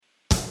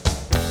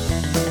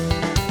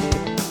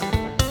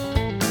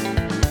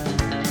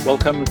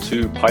Welcome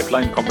to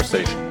Pipeline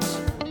Conversations,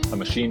 a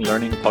machine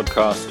learning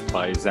podcast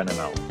by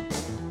ZenML.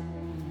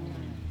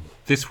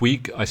 This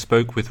week I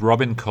spoke with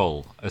Robin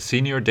Cole, a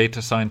senior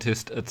data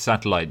scientist at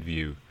Satellite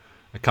View,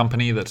 a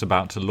company that's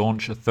about to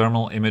launch a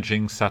thermal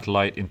imaging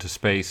satellite into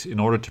space in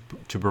order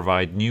to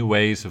provide new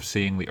ways of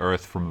seeing the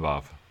Earth from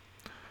above.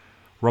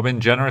 Robin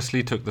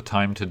generously took the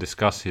time to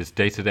discuss his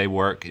day-to-day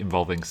work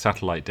involving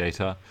satellite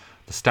data,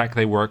 the stack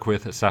they work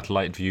with at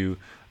Satellite View,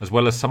 as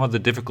well as some of the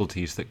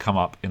difficulties that come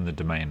up in the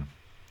domain.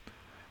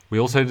 We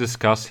also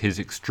discuss his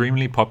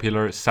extremely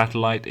popular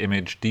satellite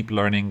image deep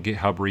learning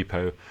GitHub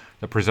repo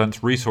that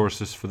presents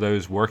resources for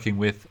those working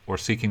with or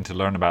seeking to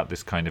learn about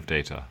this kind of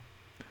data.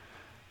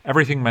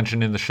 Everything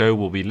mentioned in the show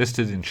will be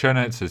listed in show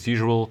notes as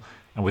usual,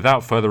 and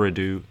without further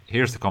ado,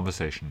 here's the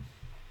conversation.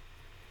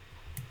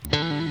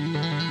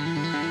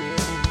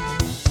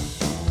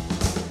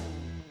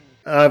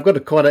 I've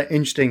got quite an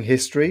interesting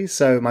history.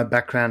 So my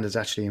background is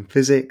actually in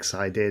physics.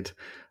 I did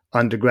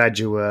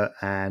undergraduate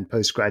and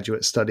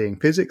postgraduate studying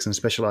physics and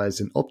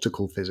specialized in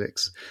optical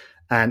physics,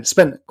 and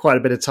spent quite a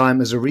bit of time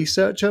as a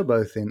researcher,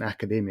 both in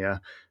academia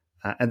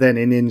and then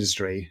in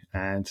industry.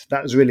 And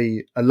that was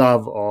really a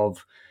love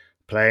of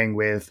playing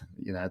with,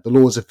 the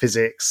laws of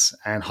physics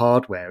and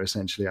hardware.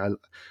 Essentially,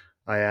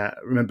 I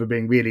remember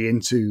being really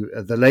into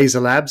the laser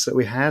labs that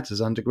we had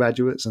as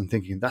undergraduates and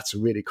thinking that's a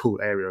really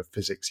cool area of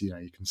physics.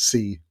 You can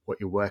see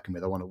what you're working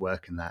with. I want to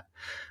work in that.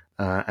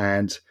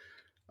 And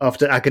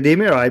after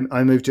academia,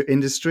 I moved to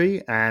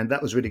industry, and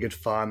that was really good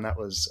fun. That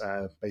was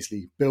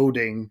basically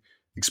building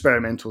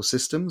experimental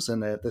systems,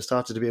 and there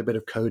started to be a bit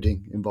of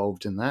coding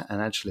involved in that.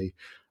 And actually,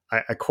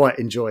 I quite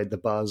enjoyed the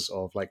buzz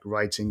of like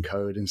writing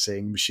code and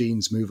seeing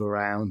machines move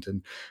around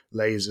and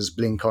lasers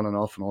blink on and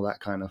off and all that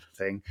kind of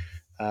thing.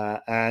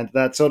 And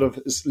that sort of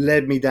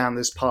led me down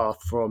this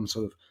path from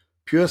sort of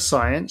pure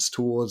science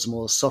towards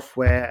more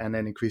software, and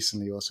then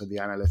increasingly also the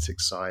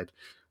analytics side.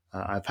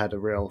 I've had a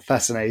real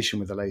fascination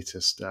with the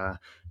latest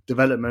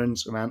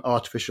developments around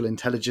artificial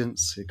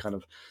intelligence. It kind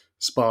of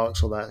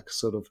sparks all that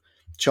sort of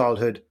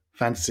childhood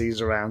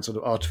fantasies around sort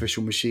of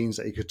artificial machines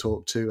that you could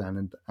talk to,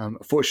 and I'm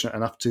fortunate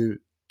enough to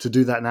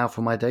do that now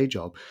for my day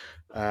job.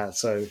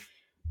 So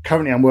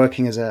currently I'm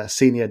working as a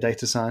senior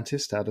data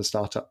scientist at a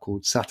startup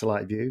called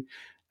Satellite View,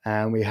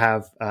 and we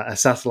have a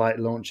satellite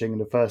launching in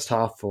the first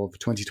half of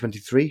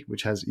 2023,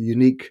 which has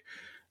unique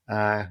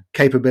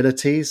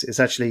capabilities. It's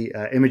actually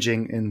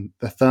imaging in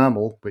the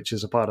thermal, which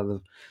is a part of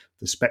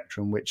the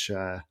spectrum which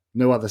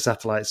no other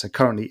satellites are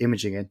currently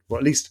imaging in, or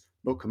at least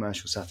not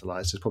commercial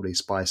satellites. There's probably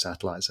spy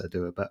satellites that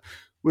do it, but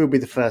we'll be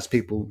the first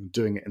people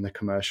doing it in the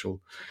commercial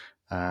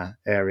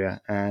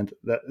area, and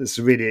that is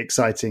a really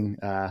exciting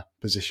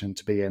position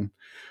to be in.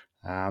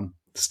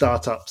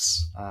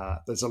 Startups,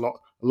 there's a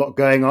lot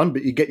going on,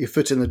 but you get your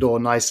foot in the door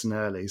nice and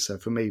early. So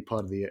for me,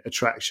 part of the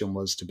attraction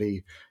was to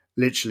be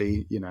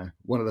literally,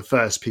 one of the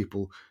first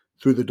people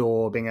through the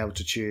door, being able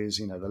to choose,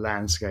 the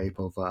landscape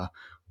of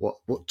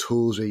what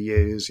tools we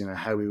use,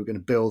 how we were going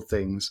to build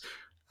things,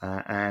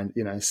 and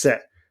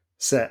set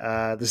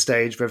the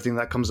stage for everything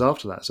that comes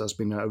after that. So it's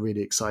been a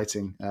really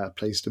exciting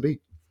place to be.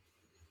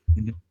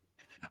 Mm-hmm.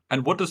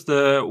 And what does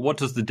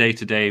the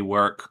day-to-day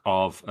work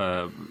of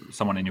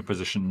someone in your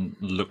position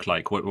look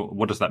like?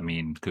 What does that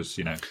mean? Because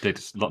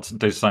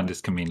data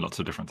scientists can mean lots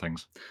of different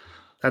things.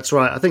 That's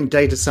right. I think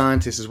data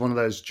scientist is one of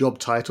those job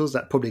titles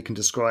that probably can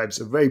describe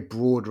a very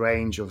broad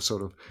range of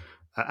sort of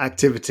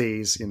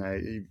activities.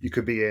 You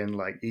could be in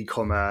like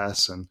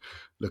e-commerce and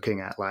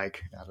looking at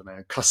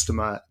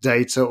customer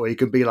data, or you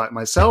could be like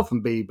myself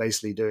and be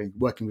basically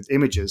working with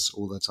images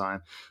all the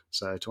time.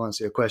 So to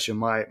answer your question,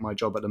 my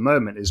job at the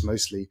moment is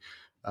mostly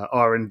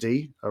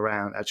R&D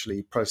around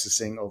actually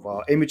processing of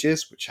our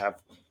images, which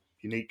have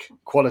unique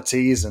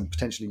qualities and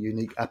potentially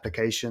unique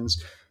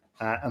applications.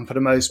 And for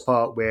the most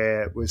part,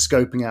 we're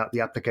scoping out the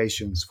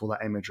applications for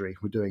that imagery.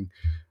 We're doing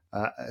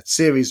a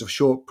series of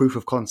short proof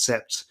of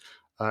concept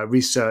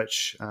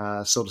research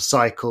sort of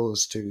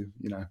cycles to,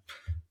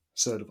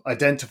 sort of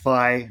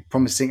identify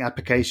promising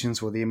applications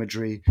for the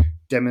imagery,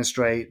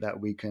 demonstrate that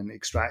we can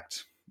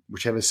extract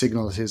whichever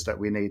signal it is that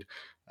we need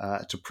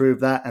to prove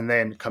that, and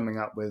then coming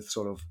up with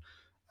sort of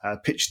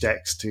pitch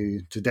decks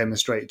to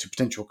demonstrate to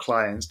potential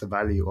clients the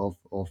value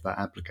of that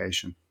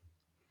application.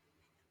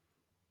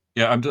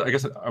 Yeah, I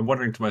guess I'm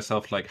wondering to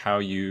myself, like, how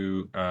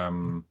you,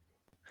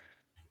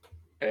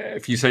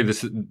 if you say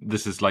this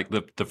is like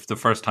the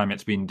first time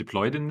it's been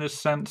deployed in this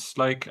sense,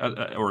 like,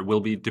 or it will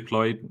be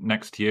deployed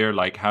next year,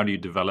 like, how do you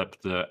develop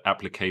the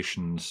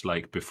applications,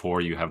 like, before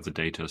you have the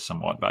data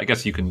somewhat? But I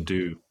guess you can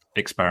do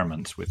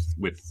experiments with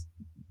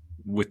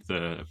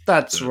the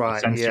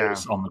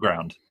sensors on the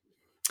ground.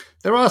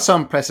 There are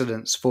some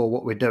precedents for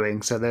what we're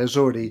doing. So there's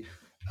already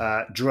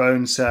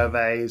drone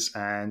surveys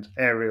and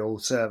aerial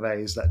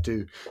surveys that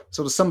do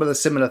sort of some of the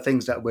similar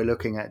things that we're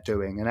looking at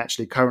doing. And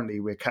actually, currently,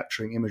 we're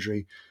capturing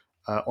imagery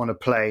on a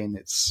plane.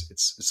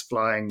 It's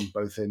flying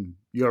both in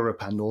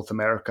Europe and North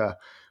America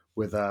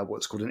with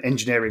what's called an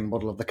engineering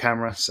model of the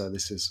camera. So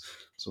this is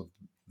sort of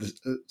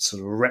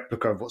sort of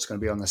replica of what's going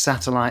to be on the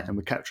satellite, and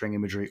we're capturing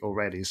imagery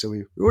already. So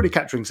we're already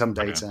capturing some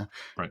data,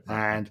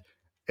 and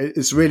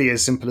it's really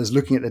as simple as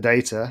looking at the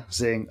data,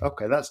 saying,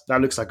 okay,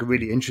 that looks like a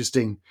really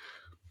interesting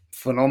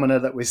phenomena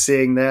that we're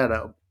seeing there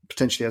that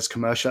potentially has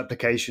commercial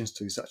applications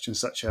to such and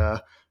such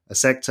a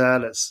sector.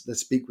 Let's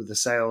speak with the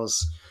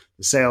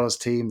sales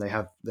team. They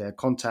have their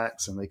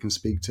contacts and they can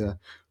speak to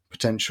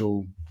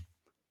potential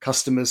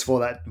customers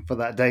for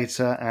that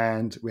data,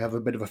 and we have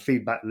a bit of a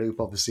feedback loop,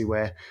 obviously,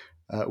 where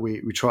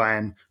we try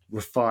and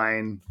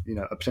refine,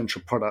 a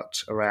potential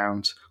product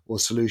around or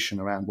solution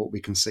around what we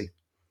can see.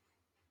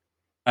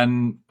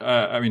 And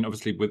I mean,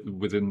 obviously,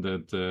 within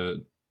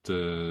the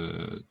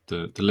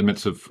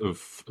limits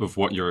of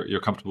what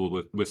you're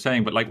comfortable with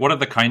saying, but like, what are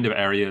the kind of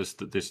areas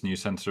that this new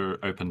sensor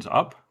opens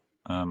up?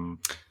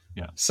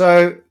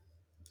 So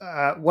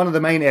one of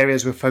the main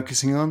areas we're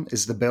focusing on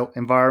is the built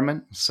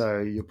environment. So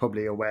you're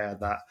probably aware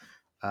that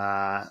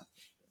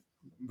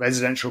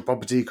residential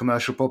property,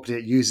 commercial property,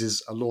 it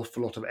uses an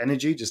awful lot of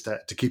energy just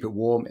to keep it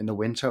warm in the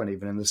winter and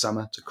even in the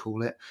summer to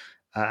cool it.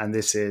 And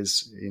this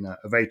is,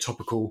 a very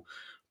topical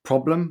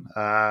problem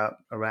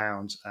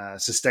around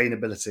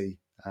sustainability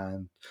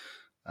and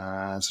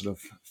sort of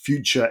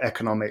future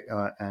economic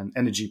and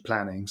energy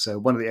planning. So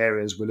one of the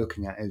areas we're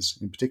looking at is,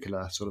 in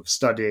particular, sort of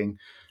studying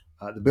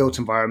the built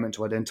environment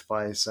to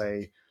identify,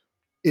 say,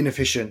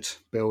 inefficient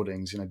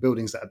buildings,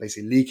 buildings that are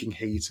basically leaking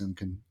heat and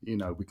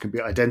we can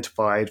be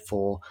identified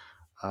for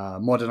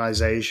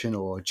modernization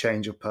or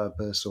change of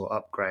purpose or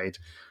upgrade.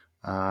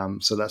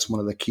 So that's one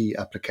of the key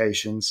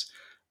applications.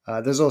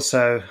 There's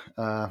also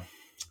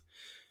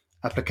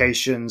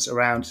applications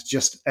around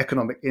just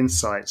economic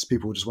insights.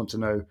 People just want to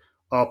know,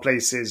 are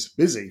places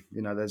busy?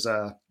 There's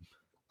a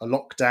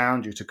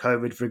lockdown due to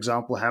COVID, for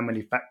example. How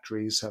many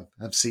factories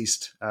have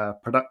ceased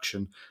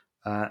production?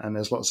 And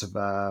there's lots of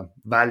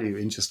value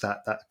in just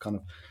that kind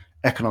of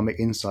economic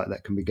insight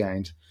that can be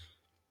gained.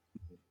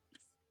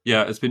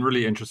 Yeah, it's been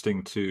really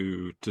interesting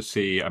to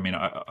see. I mean,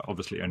 I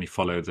obviously only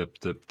follow the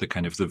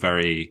kind of the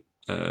very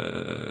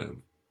the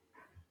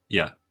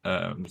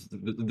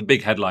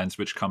big headlines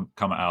which come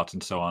out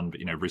and so on. But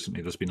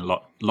recently there's been a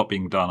lot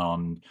being done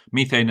on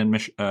methane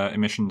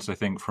emissions, I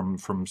think,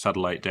 from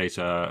satellite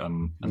data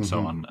and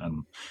so on.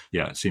 And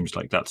it seems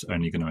like that's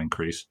only going to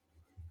increase.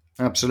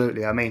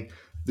 Absolutely. I mean,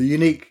 the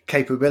unique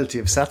capability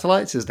of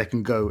satellites is they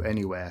can go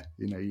anywhere.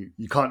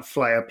 You can't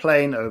fly a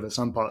plane over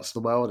some parts of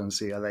the world and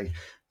see are they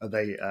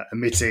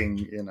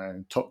emitting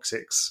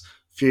toxic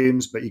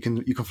fumes, but you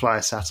can fly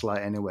a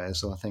satellite anywhere.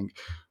 So I think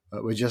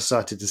we're just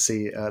started to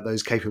see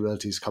those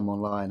capabilities come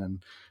online,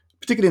 and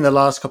particularly in the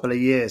last couple of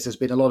years, there's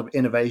been a lot of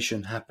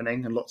innovation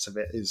happening, and lots of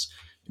it is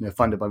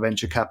funded by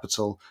venture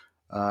capital.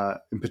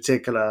 In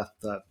particular,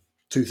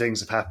 two things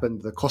have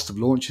happened. The cost of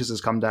launches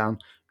has come down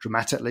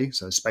dramatically.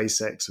 So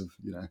SpaceX have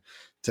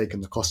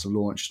taken the cost of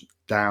launch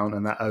down,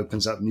 and that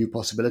opens up new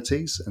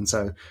possibilities. And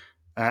so,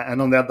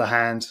 and on the other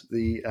hand,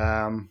 the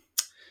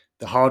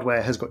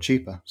hardware has got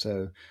cheaper.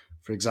 So,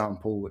 for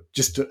example,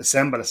 just to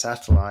assemble a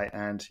satellite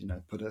and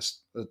put a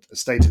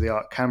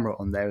state-of-the-art camera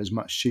on there is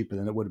much cheaper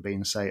than it would have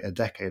been, say, a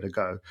decade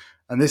ago.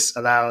 And this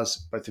allows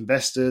both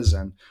investors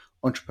and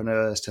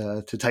entrepreneurs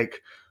to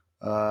take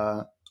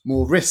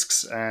more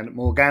risks and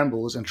more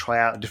gambles and try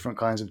out different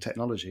kinds of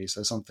technology.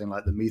 So something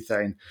like the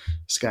methane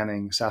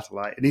scanning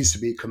satellite, it needs to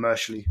be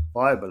commercially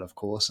viable, of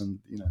course, and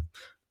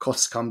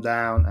costs come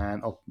down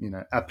and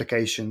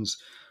applications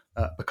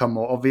become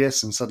more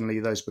obvious, and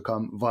suddenly those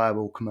become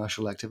viable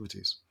commercial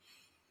activities.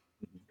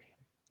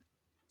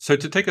 So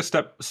to take a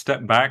step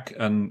back,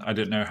 and I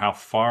don't know how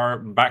far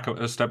back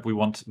a step we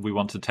want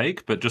to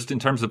take, but just in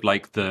terms of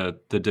like the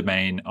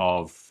domain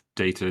of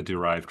data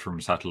derived from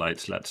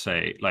satellites, let's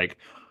say, like,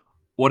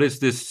 what is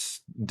this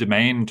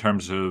domain in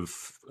terms of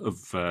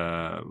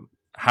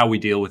how we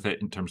deal with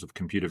it in terms of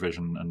computer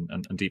vision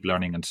and deep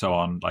learning and so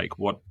on? Like,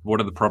 what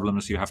are the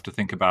problems you have to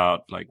think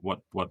about? Like, where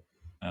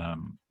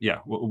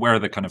are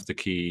the kind of the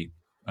key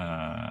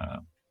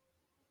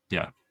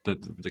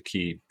the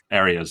key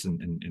areas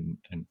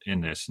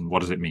in this, and what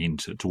does it mean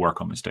to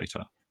work on this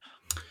data?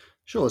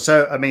 Sure.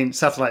 So, I mean,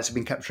 satellites have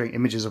been capturing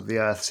images of the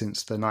Earth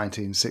since the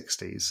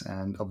 1960s,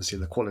 and obviously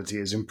the quality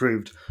has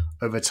improved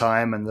over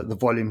time, and the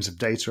volumes of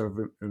data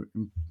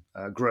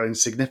have grown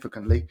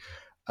significantly.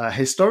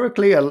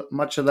 Historically,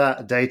 much of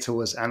that data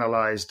was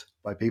analyzed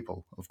by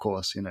people, of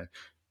course,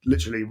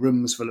 literally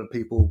rooms full of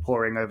people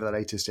poring over the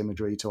latest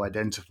imagery to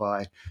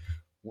identify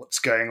what's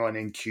going on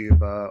in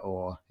Cuba,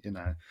 or,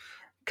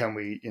 can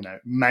we,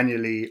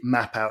 manually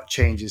map out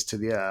changes to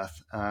the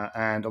Earth?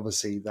 And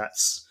obviously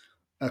that's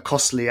a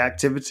costly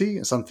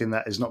activity, something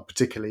that is not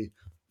particularly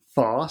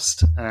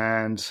fast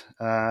and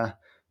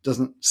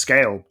doesn't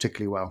scale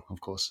particularly well,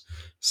 of course.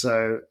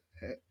 So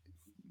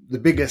the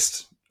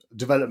biggest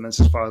developments,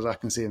 as far as I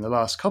can see, in the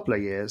last couple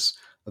of years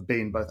have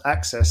been both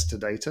access to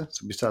data.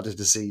 So we started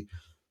to see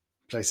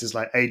places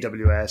like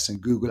AWS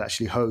and Google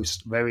actually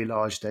host very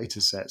large data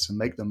sets and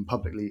make them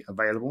publicly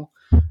available,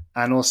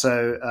 and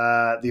also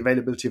the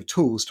availability of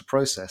tools to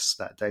process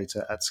that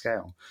data at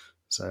scale.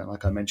 So,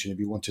 like I mentioned, if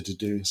you wanted to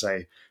do,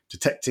 say,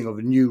 detecting of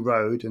a new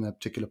road in a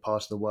particular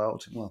part of the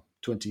world, well,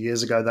 20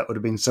 years ago, that would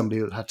have been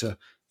somebody that had to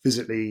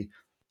physically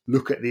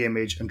look at the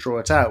image and draw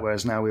it out.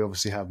 Whereas now we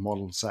obviously have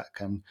models that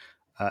can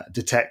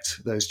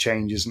detect those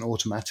changes and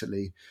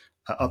automatically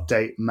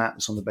update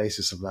maps on the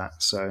basis of that.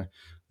 So,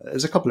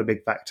 there's a couple of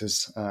big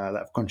factors that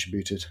have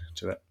contributed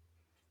to it.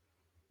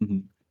 Mm-hmm.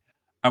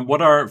 And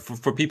what are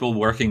for people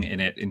working in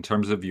it in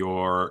terms of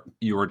your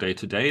day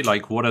to day?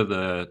 Like, what are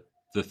the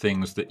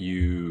things that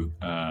you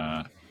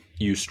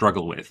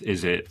struggle with?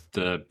 Is it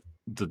the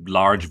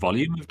large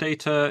volume of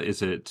data?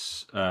 Is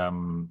it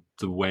the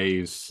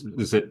ways?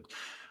 Is it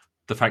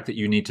the fact that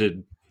you need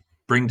to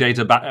bring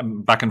data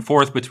back and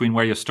forth between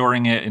where you're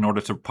storing it in order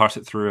to pass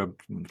it through a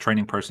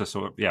training process?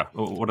 Or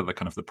what are the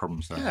kind of the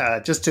problems there? Yeah,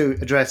 just to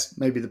address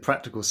maybe the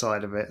practical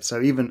side of it.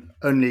 So even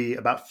only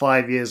about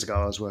 5 years ago,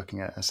 I was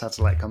working at a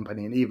satellite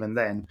company, and even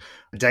then,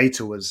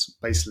 data was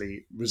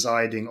basically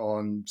residing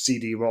on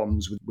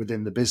CD-ROMs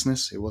within the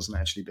business. It wasn't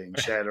actually being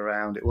shared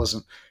around. It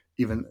wasn't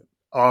even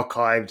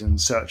archived and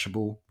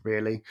searchable,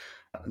 really.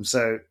 And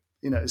so,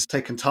 it's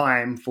taken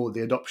time for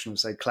the adoption of,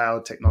 say,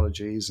 cloud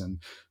technologies and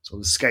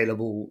sort of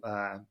scalable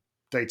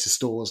data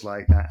stores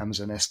like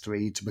Amazon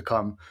S3 to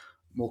become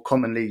more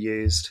commonly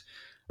used.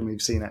 And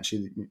we've seen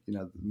actually,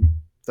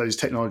 those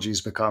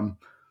technologies become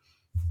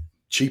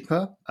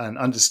cheaper and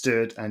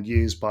understood and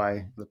used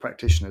by the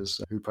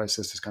practitioners who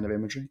process this kind of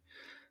imagery.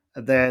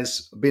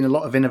 There's been a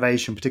lot of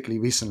innovation, particularly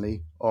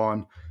recently,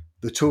 on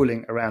the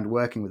tooling around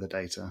working with the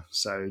data.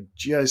 So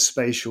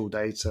geospatial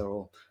data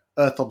or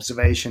Earth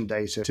observation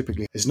data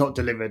typically is not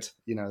delivered,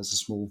 as a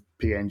small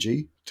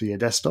PNG to your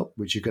desktop,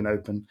 which you can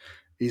open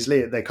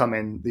easily. They come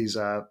in these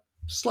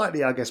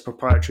slightly, I guess,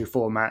 proprietary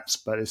formats,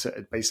 but it's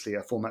basically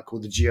a format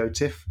called the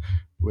GeoTIFF,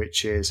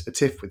 which is a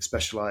TIFF with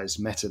specialized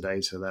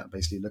metadata that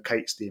basically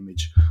locates the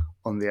image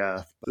on the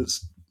Earth. But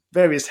there's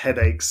various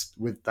headaches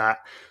with that.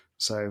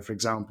 So, for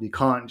example, you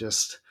can't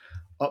just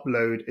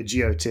upload a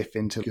GeoTIFF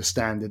into your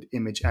standard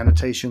image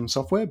annotation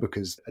software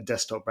because a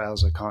desktop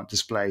browser can't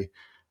display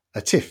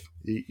a TIFF.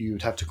 You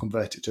would have to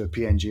convert it to a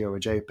PNG or a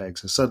JPEG.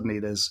 So suddenly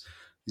there's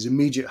these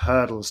immediate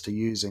hurdles to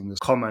using this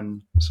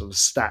common sort of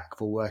stack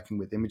for working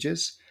with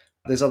images.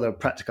 There's other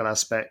practical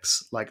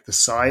aspects like the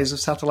size of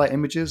satellite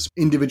images.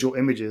 Individual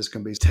images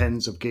can be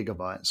tens of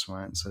gigabytes,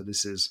 right? So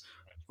this is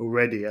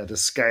already at a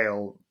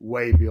scale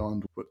way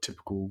beyond what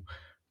typical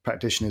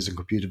practitioners in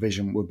computer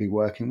vision would be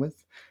working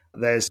with.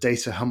 There's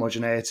data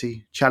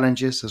homogeneity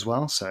challenges as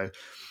well. So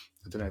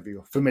I don't know if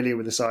you're familiar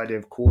with this idea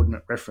of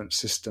coordinate reference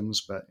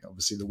systems, but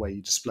obviously the way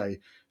you display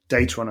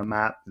data on a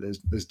map,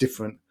 there's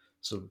different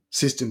sort of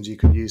systems you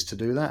can use to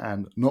do that.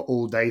 And not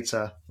all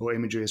data or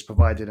imagery is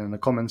provided in a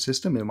common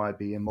system. It might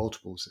be in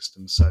multiple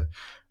systems. So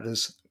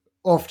there's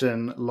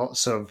often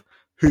lots of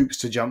hoops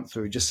to jump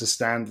through just to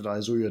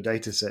standardize all your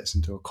data sets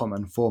into a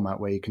common format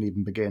where you can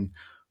even begin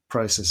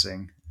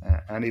processing.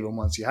 And even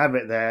once you have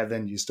it there,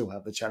 then you still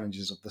have the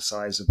challenges of the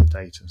size of the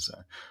data. So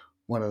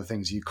one of the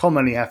things you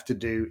commonly have to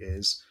do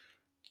is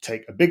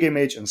take a big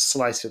image and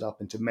slice it up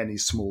into many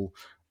small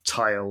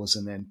tiles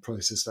and then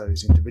process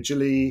those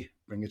individually,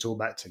 bring it all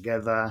back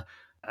together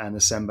and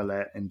assemble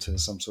it into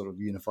some sort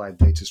of unified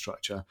data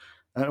structure.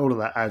 And all of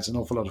that adds an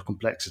awful lot of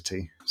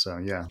complexity. So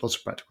yeah, lots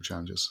of practical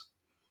challenges.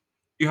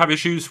 You have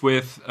issues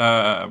with,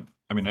 this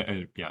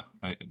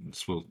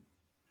will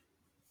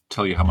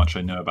tell you how much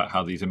I know about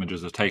how these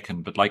images are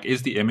taken, but like,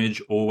 is the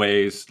image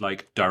always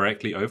like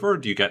directly over, or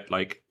do you get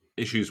like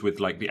issues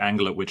with like the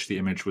angle at which the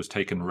image was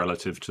taken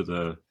relative to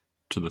the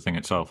thing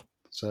itself?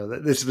 So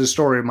this is the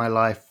story of my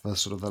life for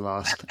sort of the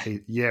last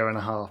year and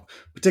a half,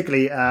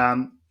 particularly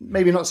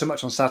maybe not so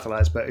much on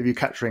satellites, but if you're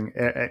capturing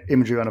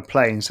imagery on a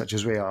plane such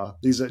as we are,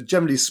 these are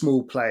generally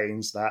small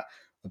planes that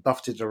are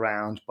buffeted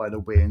around by the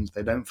wind.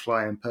 They don't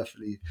fly in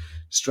perfectly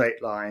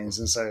straight lines.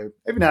 And so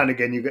every now and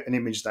again, you get an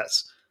image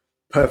that's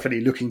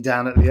perfectly looking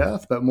down at the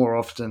Earth, but more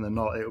often than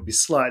not, it will be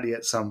slightly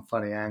at some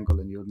funny angle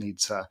and you'll need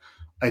to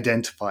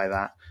identify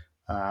that.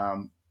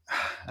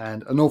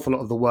 And an awful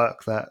lot of the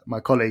work that my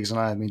colleagues and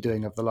I have been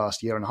doing over the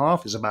last year and a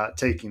half is about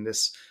taking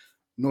this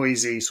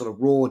noisy sort of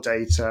raw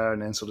data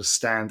and then sort of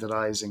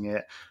standardizing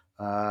it,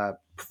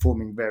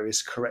 performing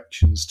various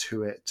corrections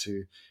to it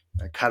to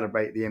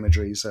calibrate the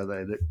imagery so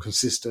they're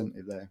consistent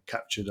if they're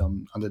captured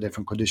under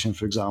different conditions,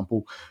 for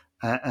example,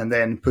 and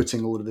then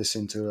putting all of this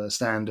into a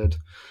standard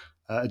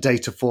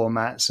data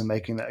formats and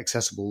making that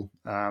accessible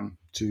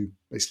to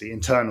basically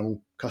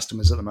internal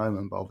customers at the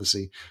moment, but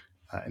obviously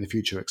in the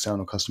future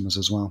external customers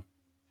as well.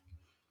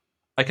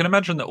 I can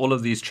imagine that all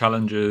of these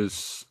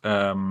challenges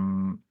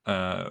may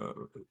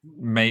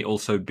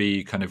also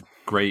be kind of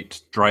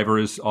great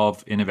drivers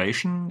of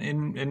innovation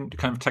in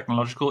kind of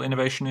technological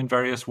innovation in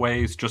various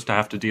ways. Just to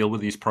have to deal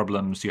with these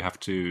problems, you have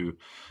to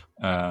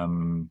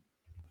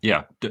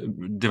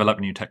develop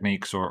new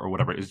techniques or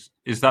whatever.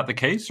 Is that the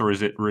case, or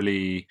is it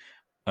really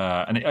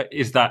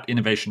is that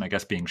innovation, I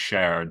guess, being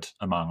shared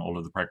among all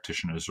of the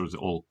practitioners, or is it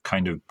all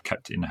kind of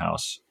kept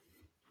in-house?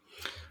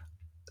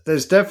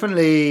 There's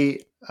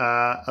definitely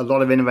a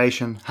lot of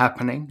innovation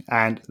happening,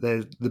 and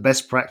the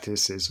best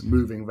practice is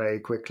moving very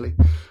quickly.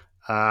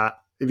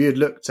 If you had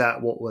looked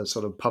at what was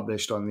sort of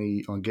published on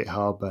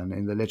GitHub and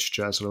in the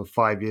literature sort of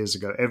 5 years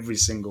ago, every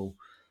single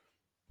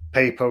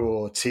paper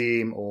or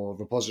team or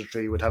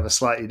repository would have a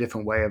slightly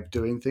different way of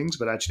doing things,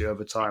 but actually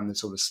over time they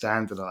sort of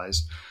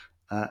standardized.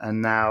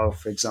 And now,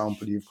 for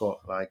example, you've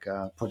got like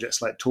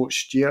projects like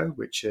TorchGeo,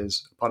 which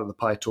is part of the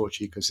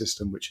PyTorch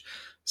ecosystem, which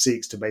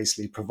seeks to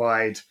basically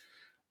provide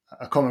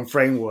a common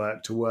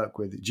framework to work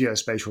with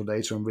geospatial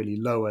data and really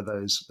lower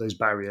those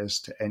barriers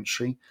to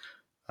entry.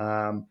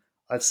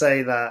 I'd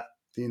say that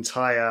the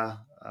entire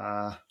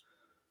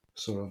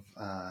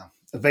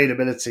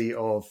availability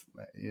of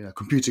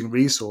computing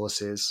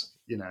resources,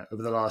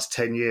 over the last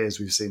 10 years,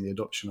 we've seen the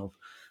adoption of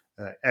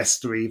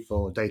S3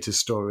 for data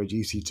storage,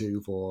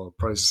 EC2 for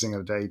processing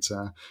of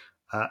data,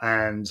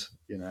 and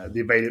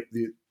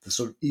the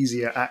sort of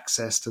easier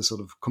access to sort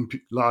of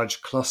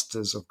large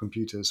clusters of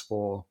computers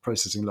for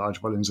processing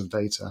large volumes of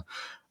data.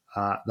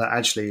 That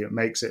actually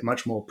makes it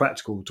much more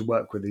practical to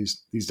work with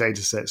these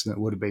data sets than it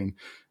would have been,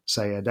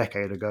 say, a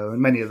decade ago.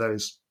 And many of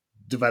those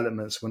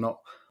developments were not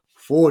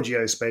for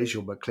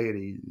geospatial, but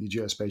clearly the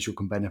geospatial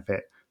can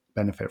benefit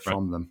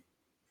from them.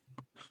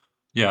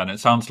 Yeah, and it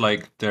sounds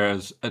like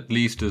there's at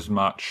least as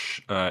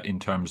much in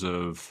terms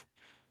of,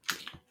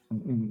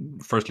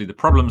 firstly, the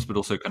problems, but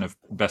also kind of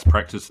best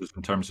practices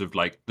in terms of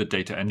like the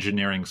data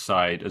engineering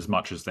side as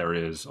much as there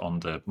is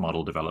on the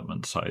model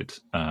development side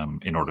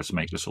in order to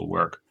make this all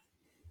work.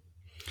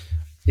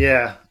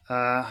 Yeah,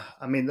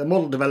 I mean, the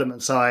model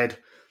development side,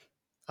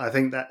 I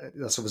think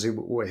that's obviously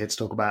what we're here to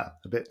talk about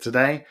a bit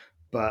today,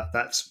 but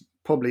that's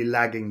probably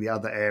lagging the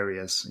other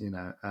areas,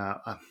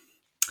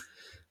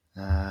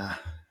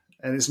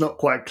 and it's not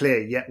quite clear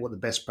yet what the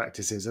best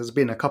practice is. There's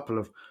been a couple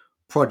of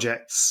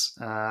projects,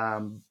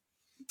 for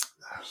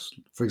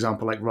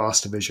example, like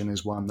Rastervision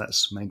is one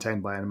that's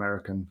maintained by an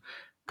American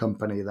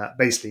company that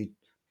basically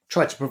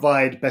tried to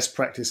provide best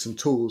practice and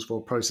tools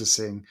for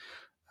processing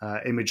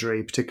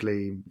imagery,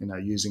 particularly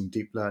using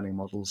deep learning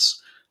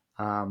models.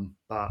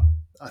 But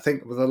I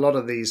think with a lot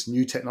of these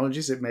new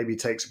technologies, it maybe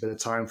takes a bit of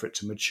time for it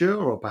to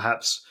mature, or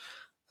perhaps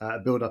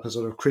build up a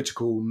sort of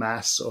critical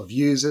mass of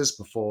users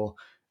before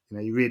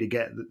you really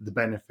get the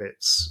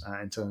benefits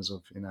in terms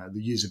of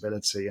the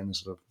usability and the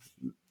sort of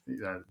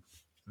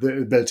the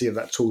ability of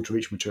that tool to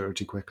reach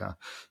maturity quicker.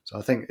 So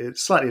I think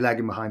it's slightly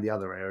lagging behind the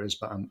other areas,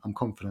 but I'm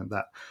confident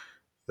that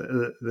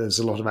there's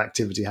a lot of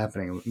activity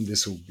happening, and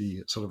this will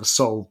be sort of a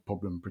solved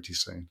problem pretty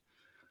soon.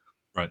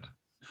 Right.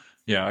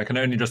 Yeah, I can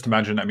only just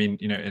imagine. I mean,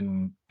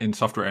 in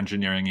software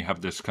engineering, you have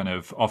this kind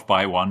of off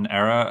by one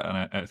era,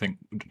 and I think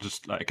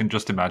I can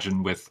just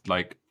imagine with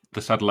like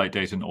the satellite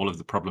data and all of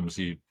the problems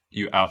you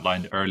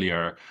outlined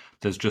earlier.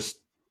 There's just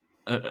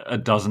a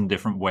dozen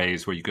different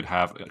ways where you could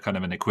have kind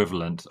of an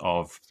equivalent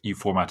of you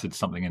formatted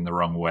something in the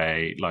wrong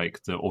way,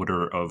 like the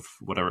order of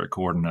whatever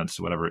coordinates,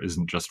 whatever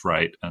isn't just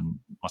right, and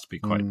must be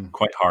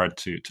quite hard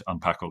to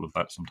unpack all of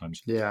that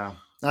sometimes. Yeah,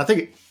 I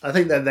think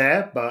they're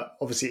there, but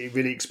obviously,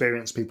 really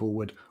experienced people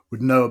would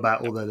know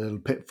about all the little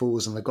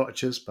pitfalls and the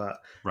gotchas. But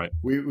right,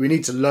 we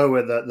need to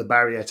lower the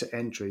barrier to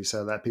entry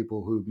so that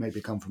people who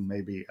maybe come from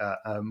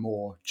a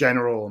more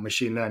general or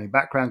machine learning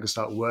background can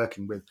start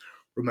working with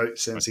remote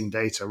sensing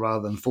data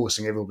rather than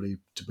forcing everybody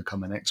to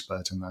become an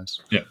expert in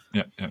those. Yeah.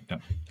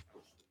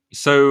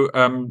 So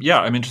I'm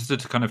interested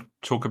to kind of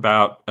talk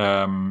about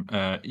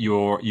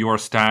your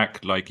stack,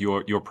 like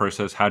your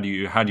process. How do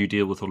you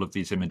deal with all of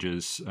these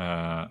images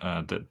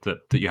that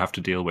you have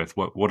to deal with?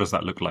 What does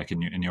that look like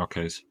in your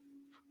case?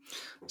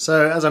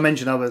 So as I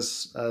mentioned, I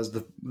was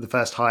the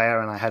first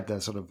hire, and I had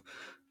the sort of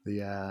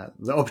the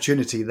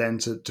opportunity then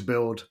to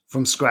build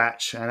from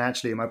scratch. And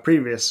actually, in my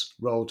previous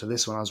role to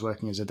this one, I was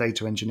working as a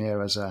data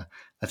engineer at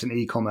an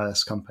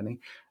e-commerce company,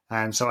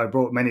 and so I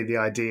brought many of the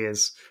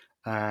ideas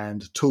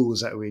and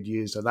tools that we'd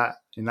used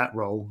in that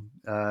role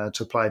to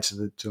apply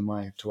to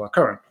our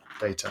current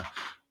data.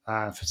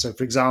 So,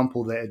 for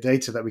example, the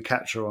data that we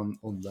capture on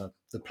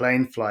the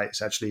plane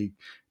flights actually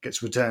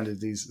gets returned as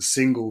these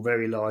single,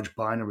 very large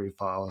binary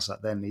files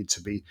that then need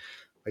to be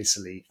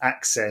basically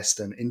accessed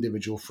and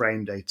individual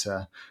frame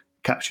data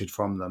captured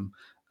from them.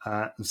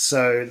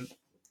 So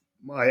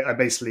I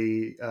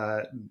basically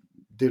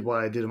did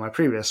what I did in my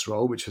previous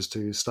role, which was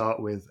to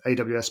start with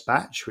AWS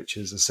Batch, which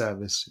is a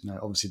service,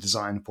 obviously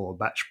designed for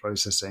batch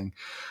processing,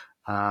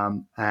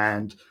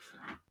 and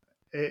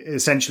it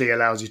essentially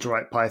allows you to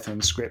write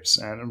Python scripts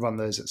and run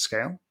those at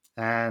scale.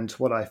 And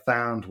what I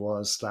found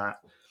was that,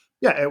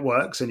 yeah, it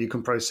works, and you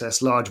can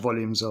process large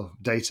volumes of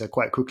data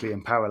quite quickly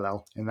in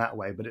parallel in that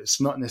way, but it's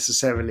not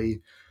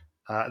necessarily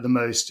the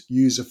most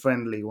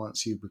user-friendly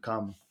once you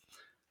become,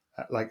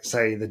 like,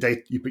 say,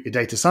 you put your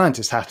data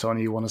scientist hat on,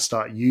 and you want to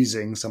start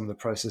using some of the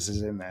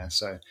processes in there.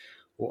 So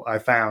what I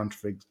found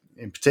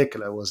in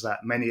particular was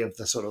that many of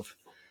the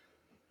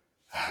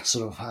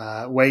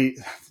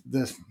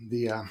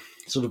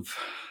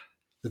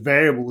the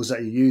variables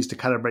that you use to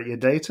calibrate your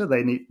data,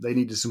 they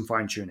needed some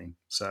fine tuning.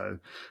 So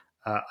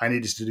I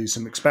needed to do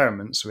some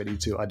experiments really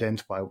to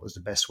identify what was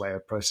the best way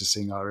of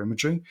processing our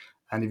imagery.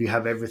 And if you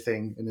have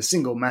everything in a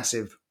single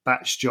massive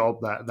batch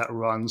job that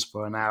runs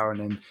for an hour and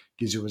then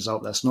gives you a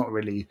result, that's not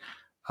really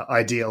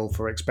ideal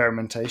for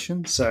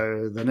experimentation.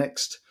 So the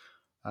next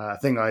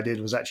thing I did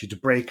was actually to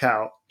break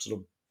out sort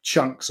of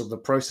chunks of the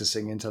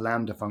processing into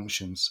Lambda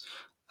functions.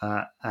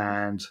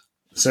 This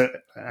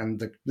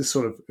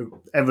sort of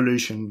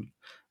evolution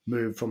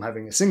moved from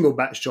having a single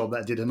batch job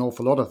that did an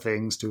awful lot of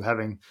things to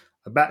having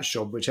a batch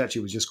job which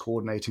actually was just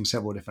coordinating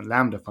several different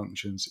Lambda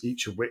functions,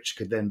 each of which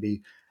could then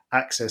be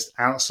accessed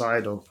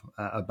outside of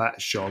a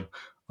batch job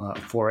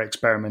for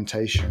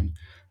experimentation.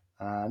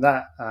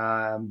 That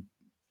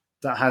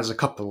has a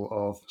couple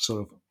of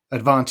sort of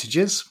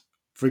advantages.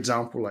 For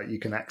example, like you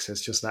can access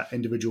just that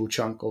individual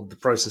chunk of the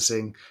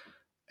processing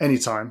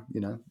anytime.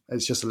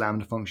 It's just a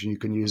Lambda function. You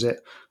can use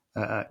it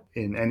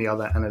in any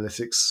other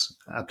analytics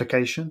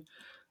application.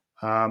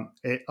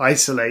 It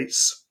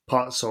isolates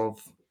parts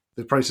of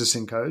the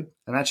processing code.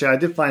 And actually, I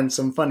did find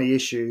some funny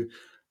issue.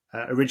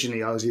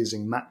 Originally, I was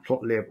using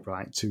matplotlib,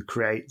 right, to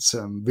create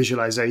some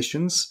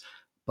visualizations.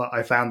 But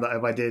I found that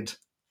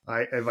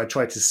if I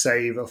tried to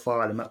save a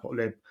file in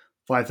matplotlib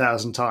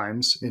 5,000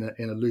 times in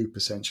a loop,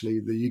 essentially,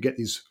 that you get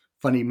these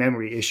funny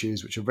memory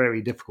issues, which are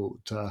very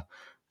difficult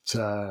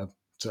to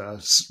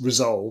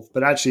resolve.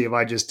 But actually, if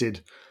I just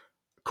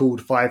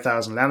called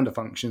 5,000 Lambda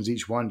functions,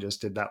 each one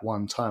just did that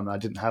one time, I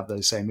didn't have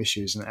those same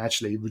issues, and it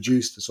actually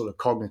reduced the sort of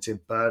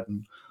cognitive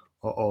burden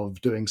of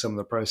doing some of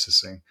the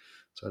processing.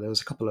 So there was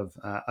a couple of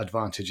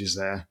advantages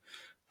there.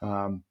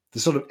 The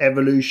sort of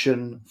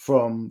evolution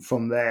from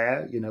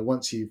there,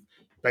 once you've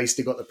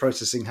basically got the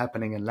processing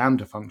happening in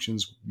Lambda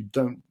functions, you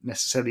don't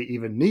necessarily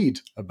even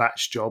need a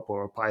batch job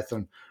or a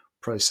Python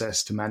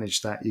process to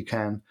manage that. You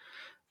can,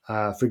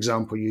 for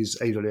example, use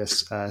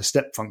AWS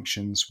step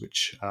functions,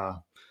 which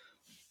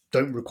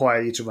don't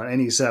require you to run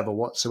any server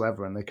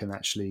whatsoever, and they can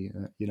actually,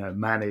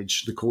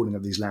 manage the calling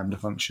of these Lambda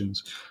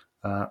functions.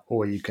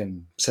 Or you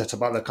can set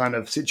up other kind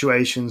of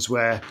situations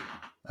where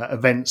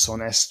events on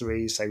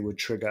S3, say, would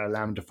trigger a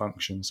Lambda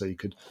function. So you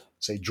could,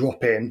 say,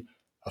 drop in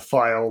a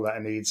file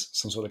that needs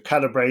some sort of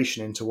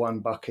calibration into one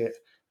bucket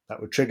that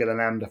would trigger the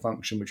Lambda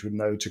function, which would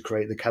know to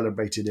create the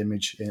calibrated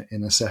image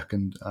in a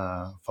second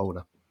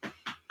folder.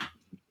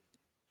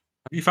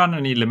 Have you found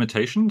any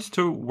limitations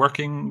to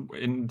working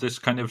in this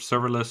kind of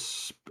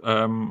serverless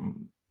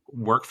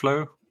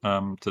workflow,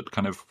 that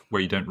kind of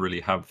where you don't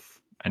really have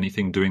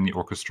anything doing the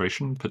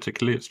orchestration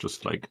particularly? It's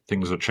just like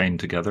things are chained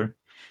together.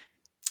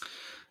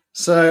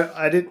 So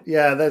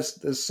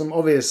there's some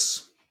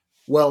obvious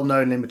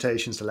well-known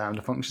limitations to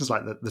Lambda functions,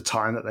 like the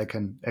time that they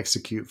can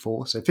execute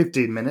for. So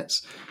 15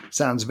 minutes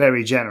sounds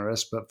very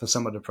generous, but for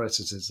some of the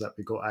processes that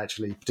we got,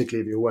 actually,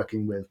 particularly if you're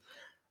working with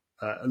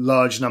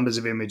large numbers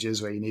of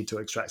images where you need to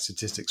extract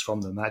statistics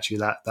from them, actually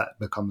that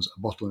becomes a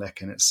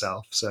bottleneck in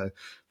itself. So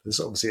there's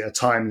obviously a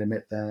time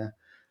limit there.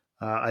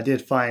 I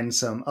did find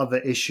some other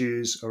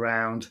issues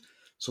around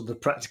sort of the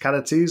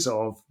practicalities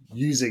of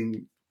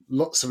using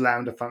lots of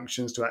Lambda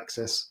functions to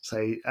access,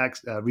 say,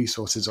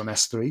 resources on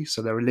S3.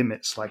 So there are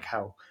limits, like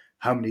how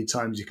many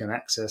times you can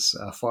access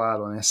a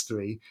file on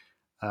S3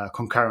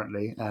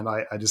 concurrently. And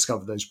I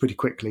discovered those pretty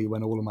quickly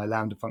when all of my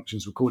Lambda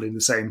functions were calling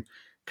the same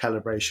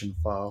calibration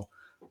file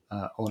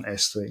on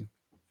S3.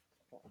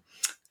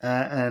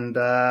 And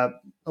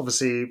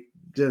obviously,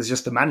 there's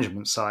just the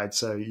management side.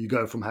 So you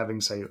go from having,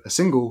 say, a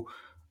single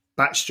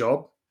batch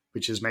job,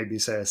 which is maybe,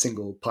 say, a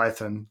single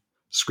Python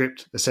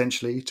script,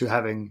 essentially, to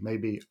having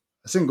maybe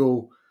a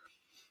single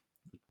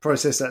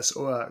process that's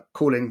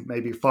calling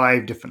maybe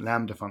 5 different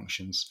Lambda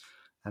functions.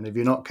 And if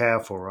you're not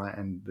careful, right,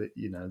 and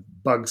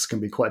bugs can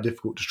be quite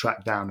difficult to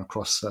track down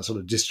across that sort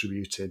of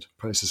distributed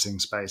processing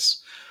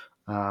space.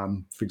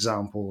 For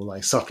example,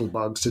 like subtle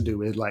bugs to do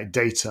with like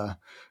data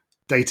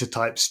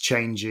types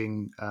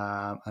changing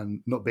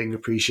and not being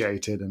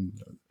appreciated, and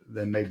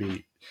then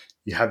maybe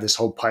you have this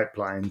whole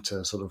pipeline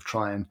to sort of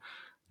try and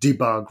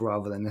debug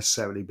rather than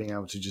necessarily being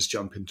able to just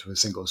jump into a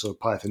single sort of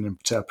Python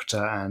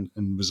interpreter and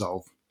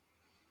resolve.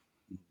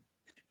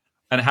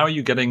 And how are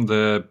you getting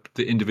the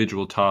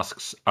individual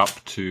tasks up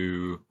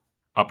to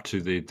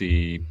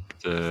the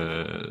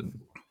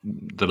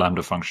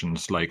Lambda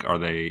functions? Like, are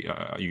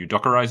you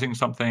Dockerizing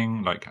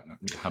something? Like,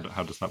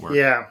 how does that work?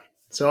 Yeah.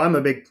 So I'm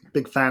a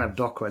big fan of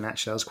Docker, and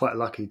actually I was quite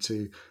lucky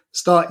to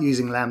start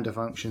using Lambda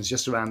functions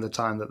just around the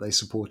time that they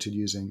supported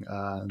using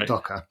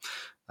Docker.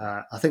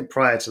 I think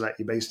prior to that,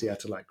 you basically had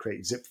to like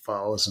create zip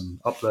files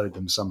and upload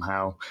them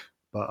somehow.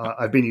 But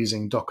I've been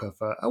using Docker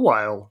for a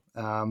while.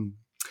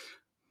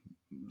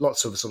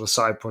 Lots of sort of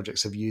side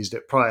projects have used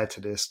it prior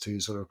to this to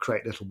sort of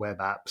create little web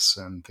apps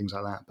and things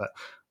like that.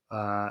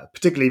 But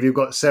particularly if you've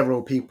got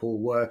several people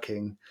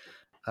working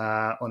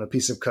on a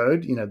piece of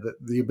code,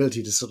 the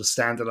ability to sort of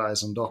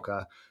standardize on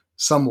Docker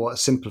somewhat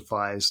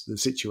simplifies the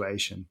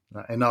situation.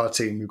 In our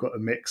team, we've got a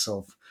mix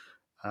of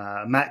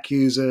Mac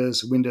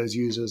users, Windows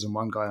users, and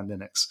one guy on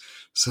Linux.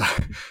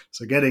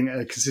 So getting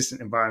a consistent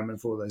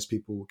environment for all those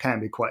people can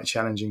be quite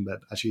challenging,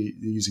 but actually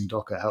using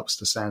Docker helps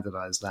to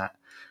standardize that.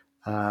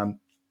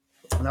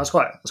 And I was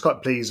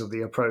quite pleased with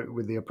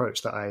the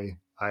approach that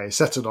I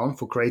settled on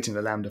for creating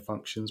the Lambda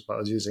functions. But I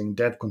was using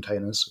dev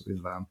containers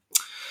with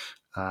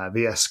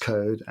VS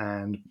Code,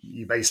 and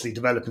you basically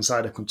develop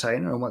inside a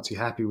container. And once you're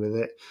happy with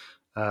it,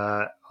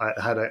 I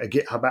had a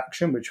GitHub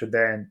action which would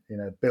then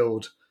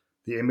build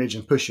the image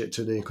and push it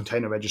to the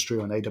container registry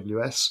on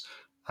AWS.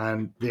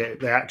 And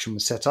the action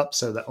was set up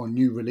so that on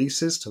new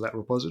releases to that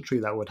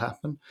repository that would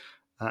happen.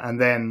 And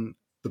then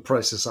the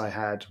process I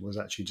had was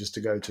actually just to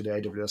go to the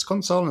AWS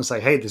console and say,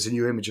 hey, there's a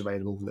new image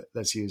available.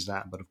 Let's use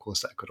that. But of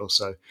course, that could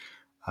also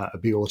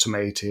be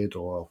automated,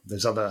 or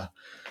there's other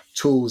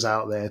tools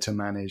out there to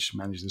manage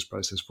this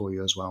process for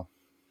you as well.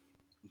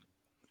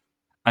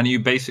 And you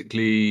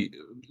basically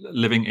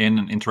living in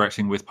and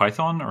interacting with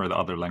Python, or are there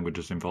other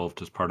languages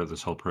involved as part of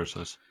this whole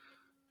process?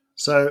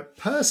 So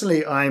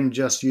personally, I'm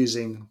just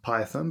using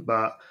Python,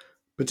 but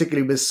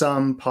particularly with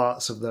some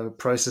parts of the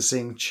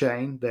processing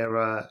chain, there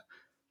are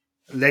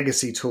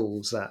legacy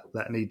tools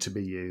that need to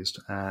be used,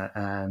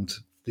 and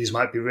these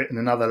might be written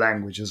in other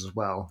languages as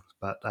well.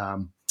 But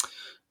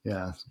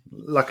yeah,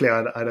 luckily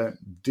I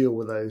don't deal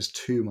with those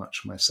too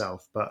much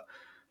myself. But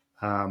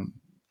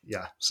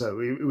yeah, so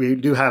we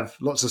do have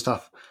lots of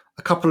stuff,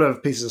 a couple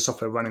of pieces of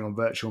software running on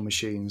virtual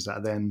machines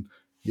that then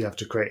you have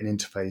to create an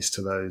interface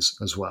to those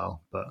as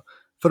well. But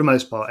for the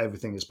most part,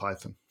 everything is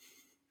Python.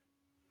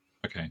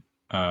 Okay.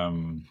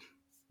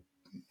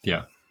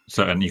 Yeah.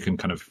 So, and you can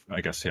kind of,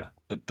 I guess, yeah,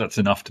 that's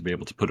enough to be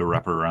able to put a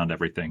wrapper around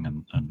everything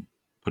and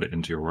put it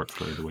into your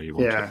workflow the way you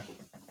want to.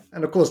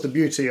 And of course, the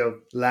beauty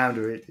of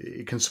Lambda,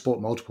 it can support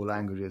multiple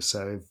languages.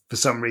 So if for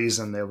some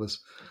reason there was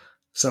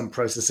some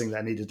processing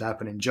that needed to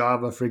happen in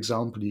Java, for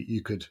example,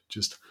 you could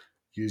just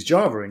use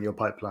Java in your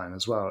pipeline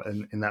as well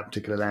in that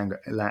particular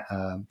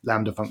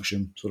Lambda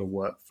function sort of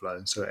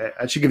workflow. So it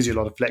actually gives you a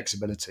lot of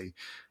flexibility.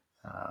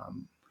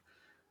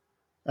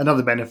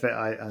 Another benefit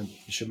I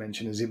should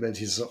mention is the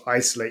ability to sort of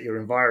isolate your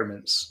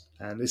environments.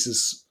 And this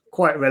is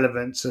quite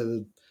relevant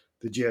to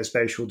the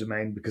geospatial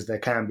domain because there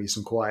can be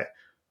some quite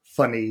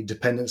funny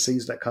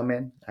dependencies that come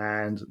in,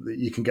 and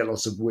you can get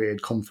lots of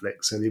weird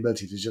conflicts. So the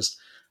ability to just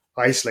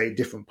isolate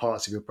different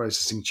parts of your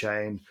processing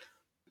chain,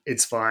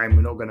 it's fine.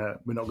 We're not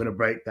gonna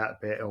break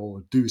that bit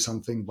or do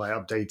something by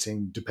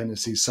updating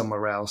dependencies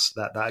somewhere else.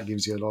 That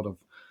gives you a lot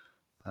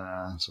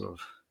of sort of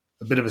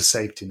a bit of a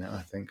safety net,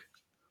 I think.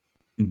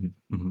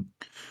 Mm-hmm, mm-hmm.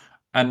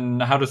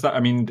 And how does that? I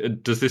mean,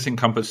 does this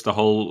encompass the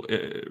whole,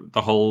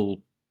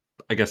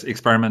 I guess,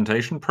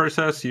 experimentation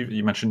process?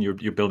 You mentioned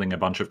you're building a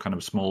bunch of kind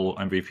of small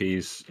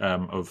MVPs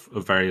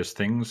of various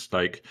things.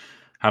 Like,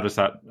 how does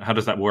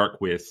that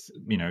work with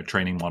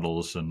training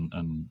models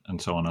and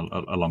so on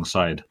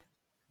alongside?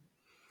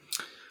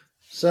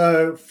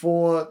 So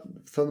for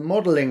the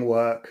modeling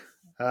work,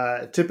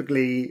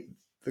 typically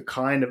the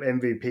kind of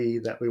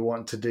MVP that we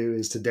want to do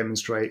is to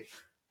demonstrate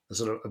a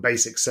sort of a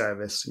basic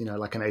service,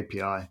 like an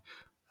API,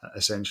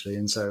 essentially.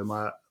 And so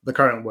the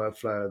current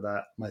workflow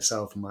that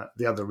myself and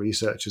the other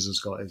researchers has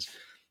got is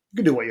you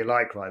can do what you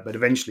like, right? But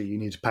eventually you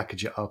need to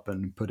package it up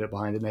and put it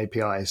behind an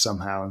API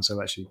somehow. And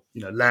so actually,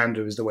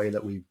 Lambda is the way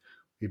that we've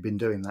been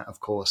doing that, of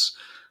course.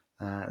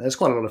 There's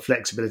quite a lot of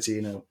flexibility.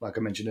 Like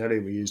I mentioned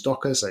earlier, we use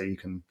Docker, so you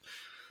can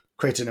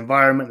create an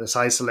environment that's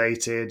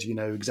isolated. You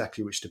know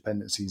exactly which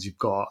dependencies you've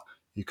got.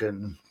 You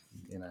can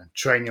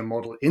train your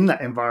model in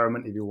that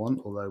environment if you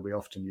want, although we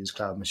often use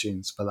cloud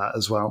machines for that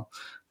as well.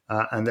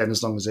 And then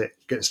as long as it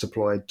gets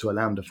deployed to a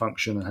Lambda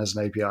function and has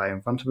an API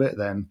in front of it,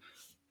 then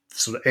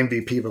sort of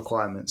MVP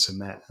requirements are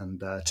met.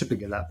 And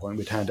typically at that point,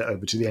 we'd hand it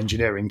over to the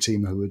engineering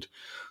team who would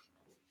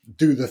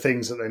do the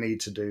things that they need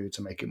to do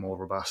to make it more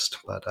robust.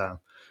 But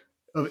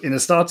in a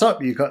startup,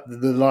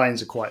 the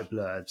lines are quite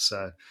blurred.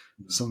 So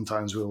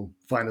sometimes we'll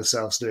find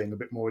ourselves doing a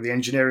bit more of the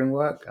engineering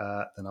work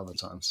than other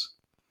times.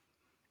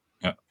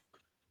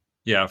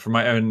 Yeah, from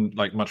my own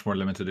much more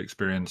limited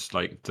experience,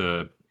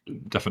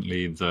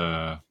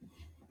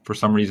 for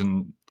some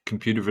reason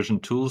computer vision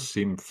tools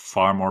seem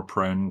far more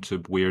prone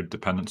to weird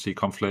dependency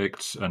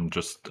conflicts and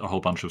just a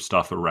whole bunch of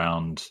stuff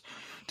around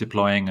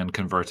deploying and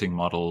converting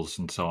models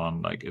and so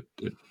on.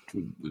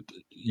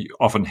 You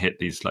often hit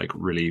these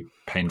really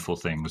painful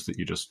things that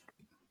you just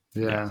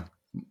yeah.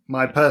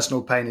 My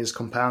personal pain is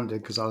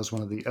compounded because I was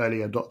one of the early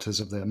adopters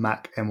of the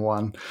Mac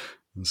M1.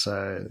 And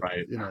so,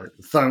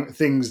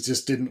 things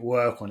just didn't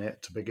work on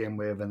it to begin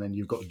with. And then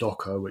you've got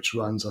Docker, which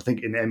runs, I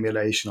think, in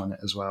emulation on it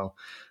as well.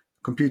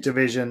 Computer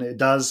vision, it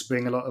does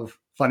bring a lot of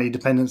funny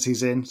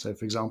dependencies in. So,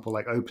 for example,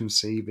 like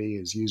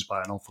OpenCV is used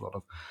by an awful lot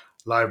of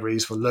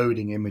libraries for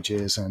loading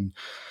images and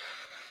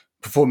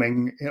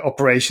performing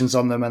operations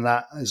on them. And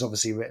that is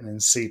obviously written in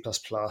C++.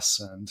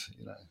 And,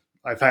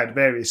 I've had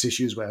various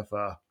issues where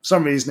for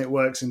some reason it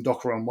works in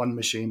Docker on one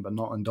machine, but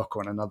not in Docker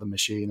on another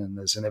machine. And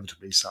there's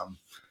inevitably some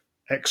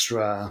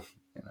extra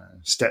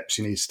steps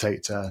you need to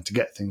take to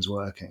get things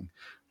working.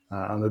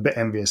 I'm a bit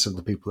envious of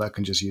the people that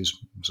can just use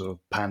sort of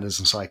pandas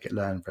and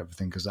scikit-learn for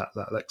everything because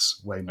that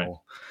looks way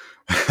more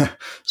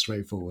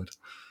straightforward.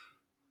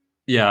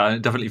 Yeah,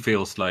 it definitely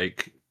feels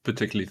like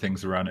particularly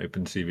things around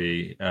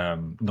OpenCV.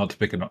 Not to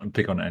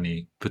pick on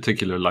any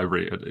particular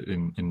library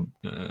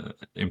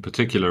in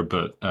particular,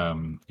 but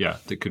yeah,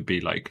 there could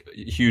be like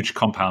huge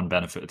compound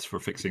benefits for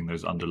fixing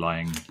those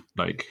underlying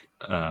like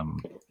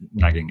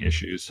nagging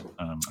issues.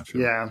 I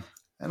feel. Yeah.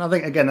 And I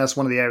think, again, that's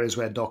one of the areas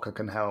where Docker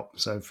can help.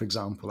 So, for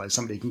example, like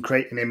somebody can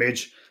create an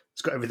image,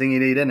 it's got everything you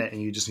need in it, and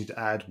you just need to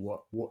add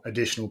what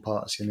additional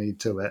parts you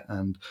need to it.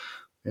 And,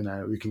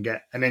 we can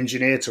get an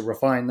engineer to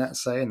refine that,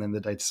 say, and then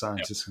the data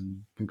scientist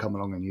can come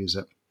along and use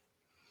it.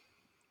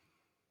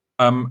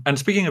 And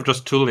speaking of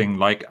just tooling,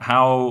 like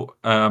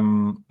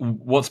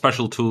what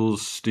special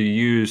tools do you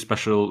use?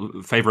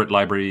 Special favorite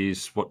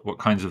libraries? What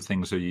kinds of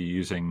things are you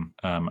using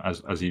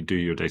as you do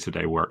your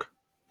day-to-day work?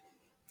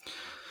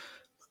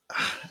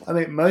 I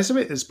mean, most of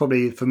it is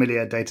probably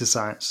familiar data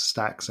science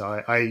stack.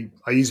 So I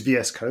use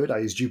VS Code. I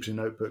use Jupyter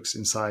Notebooks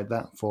inside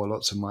that for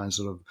lots of my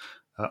sort of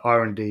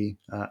R&D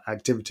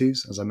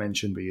activities. As I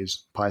mentioned, we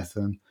use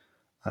Python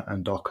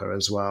and Docker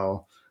as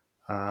well.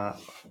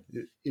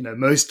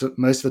 Most of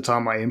the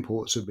time my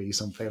imports would be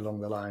something along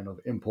the line of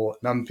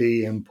import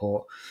NumPy,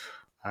 import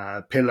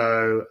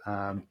Pillow.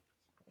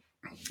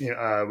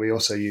 We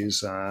also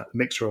use a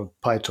mixture of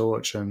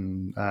PyTorch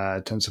and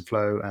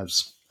TensorFlow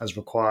as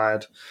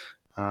required.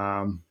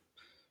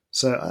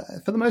 So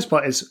for the most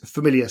part, it's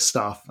familiar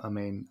stuff. I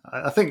mean,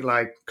 I think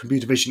like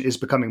computer vision is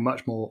becoming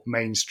much more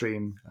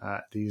mainstream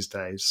these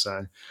days.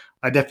 So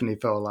I definitely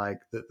feel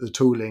like the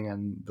tooling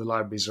and the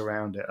libraries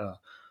around it are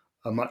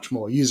much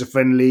more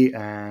user-friendly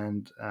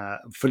and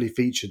fully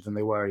featured than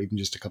they were even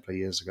just a couple of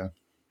years ago.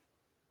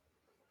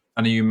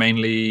 And are you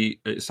mainly,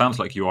 it sounds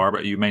like you are,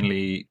 but are you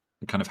mainly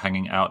kind of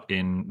hanging out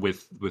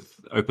with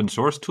open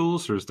source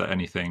tools, or is there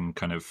anything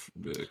kind of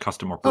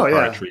custom or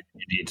proprietary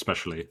you need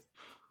specially?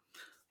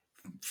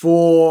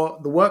 For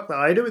the work that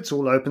I do, it's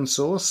all open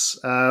source.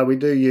 We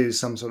do use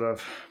some sort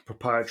of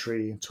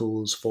proprietary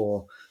tools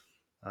for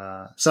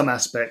some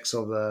aspects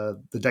of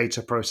the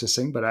data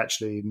processing, but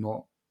actually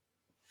not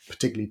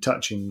particularly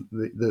touching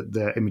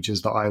the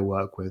images that I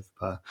work with.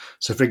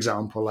 So, for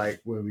example, like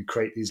where we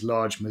create these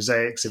large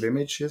mosaics of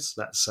images,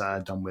 that's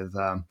done with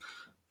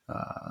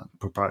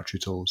proprietary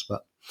tools.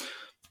 But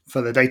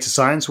for the data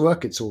science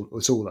work, it's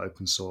all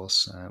open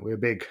source. We're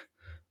big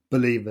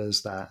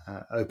believers that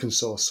open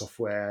source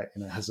software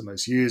has the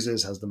most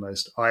users, has the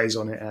most eyes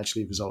on it,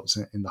 actually results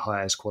in the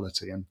highest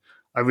quality. And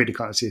I really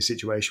can't see a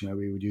situation where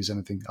we would use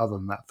anything other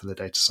than that for the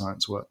data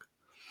science work.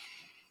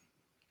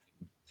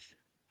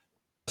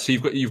 So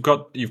you've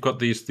got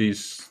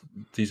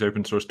these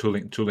open source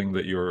tooling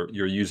that you're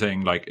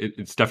using. Like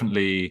it's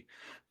definitely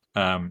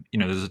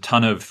there's a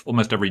ton of,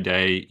 almost every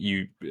day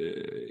you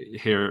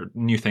hear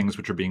new things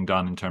which are being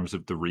done in terms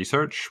of the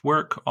research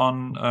work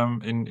on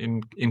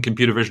in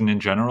computer vision in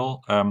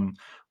general.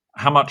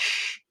 How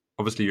much,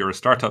 obviously you're a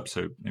startup,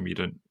 so maybe you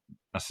don't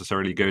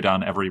necessarily go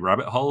down every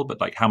rabbit hole,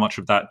 but like how much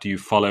of that do you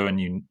follow and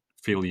you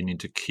feel you need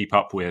to keep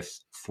up with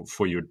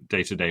for your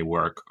day-to-day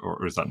work,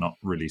 or is that not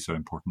really so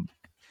important?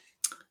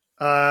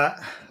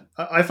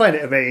 I find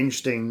it a very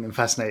interesting and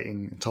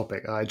fascinating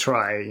topic. I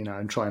try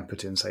and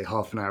put in, say,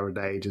 half an hour a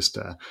day just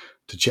to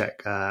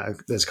check.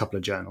 There's a couple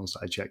of journals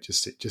that I check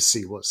just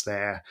see what's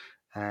there,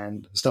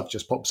 and stuff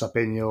just pops up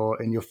in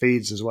your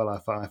feeds as well.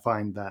 I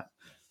find that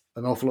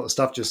an awful lot of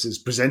stuff just is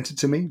presented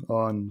to me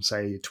on,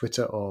 say,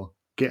 Twitter or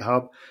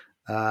GitHub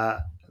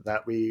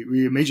that we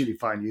immediately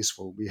find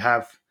useful. We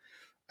have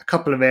a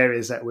couple of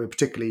areas that we're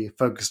particularly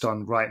focused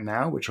on right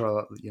now, which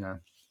are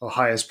our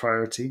highest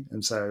priority,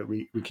 and so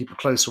we keep a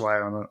closer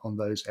eye on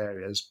those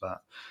areas.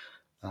 But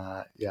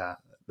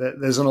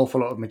there's an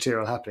awful lot of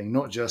material happening,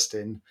 not just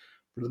in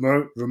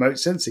the remote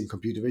sensing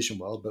computer vision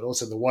world, but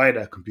also the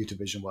wider computer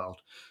vision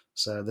world.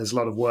 So there's a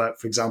lot of work,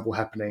 for example,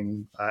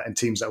 happening in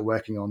teams that are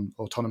working on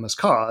autonomous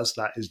cars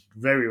that is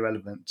very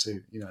relevant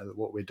to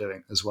what we're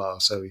doing as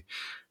well. So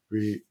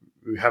we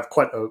have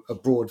quite a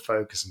broad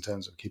focus in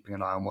terms of keeping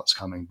an eye on what's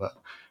coming, but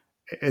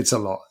it's a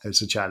lot.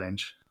 It's a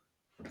challenge.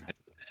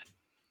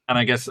 And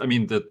I guess, I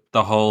mean,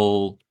 the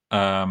whole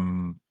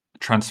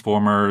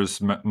transformers,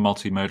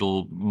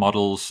 multimodal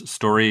models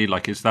story,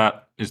 like is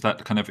that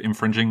kind of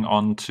infringing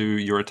onto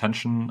your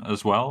attention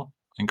as well,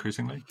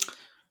 increasingly?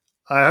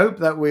 I hope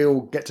that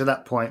we'll get to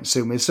that point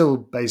soon. We're still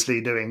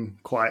basically doing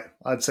quite,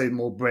 I'd say,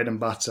 more bread and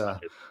butter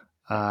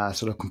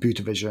sort of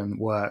computer vision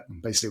work.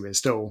 Basically, we're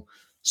still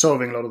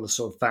solving a lot of the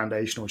sort of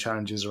foundational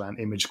challenges around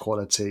image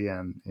quality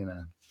and,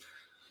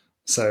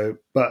 so,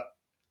 but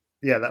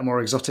yeah, that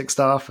more exotic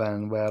stuff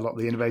and where a lot of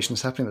the innovation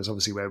is happening, that's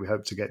obviously where we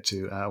hope to get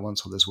to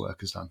once all this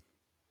work is done.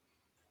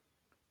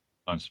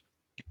 Nice.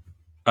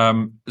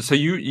 So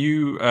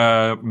you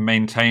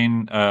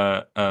maintain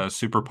a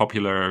super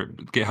popular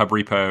GitHub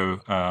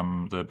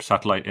repo, the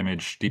satellite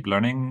image deep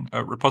learning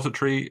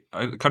repository.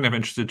 I'm kind of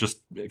interested, just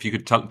if you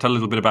could tell a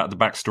little bit about the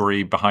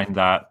backstory behind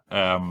that.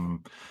 How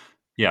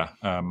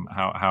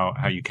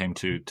you came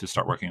to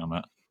start working on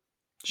that.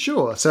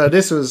 Sure. So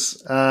this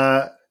was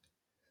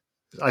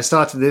I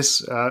started this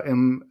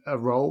in a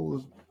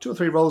role 2 or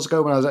 3 roles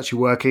ago when I was actually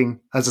working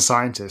as a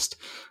scientist.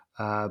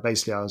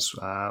 Basically, I was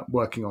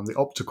working on the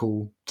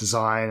optical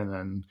design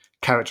and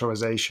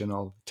characterization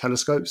of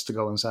telescopes to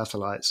go on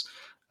satellites,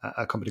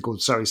 a company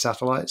called Surrey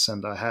Satellites.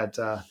 And I had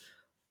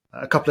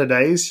a couple of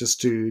days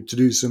just to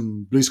do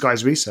some blue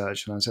skies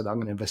research. And I said, I'm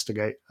going to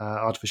investigate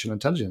artificial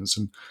intelligence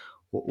and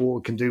what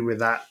we can do with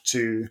that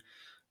to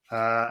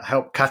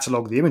help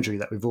catalog the imagery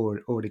that we've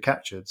already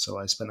captured. So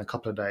I spent a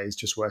couple of days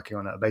just working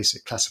on a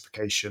basic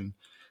classification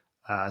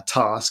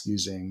task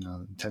using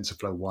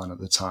TensorFlow 1 at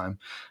the time.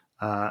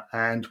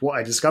 And what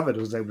I discovered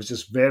was there was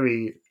just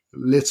very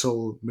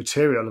little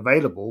material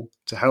available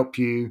to help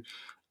you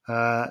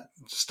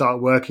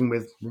start working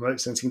with remote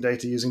sensing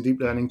data using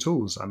deep learning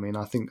tools. I mean,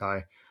 I think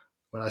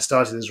when I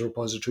started this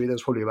repository, there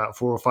was probably about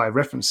 4 or 5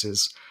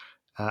 references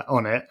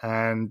on it,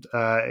 and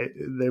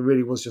there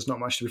really was just not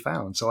much to be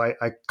found. So I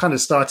kind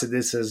of started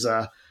this as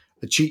a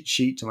cheat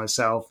sheet to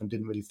myself and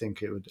didn't really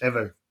think it would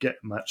ever get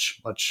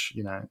much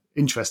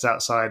interest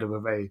outside of a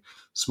very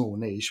small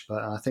niche.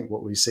 But I think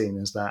what we've seen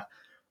is that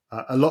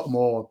a lot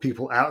more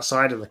people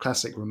outside of the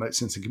classic remote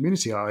sensing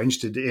community are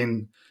interested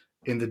in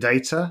the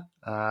data,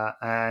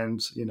 and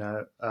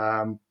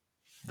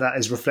that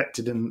is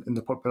reflected in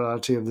the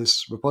popularity of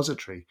this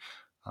repository.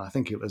 I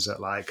think it was at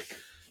like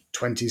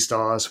 20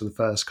 stars for the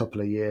first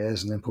couple of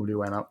years, and then probably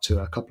went up to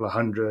a couple of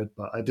hundred,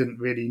 but I didn't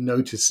really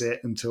notice it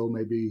until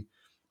maybe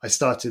I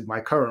started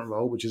my current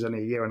role, which is only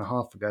a year and a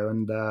half ago,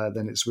 and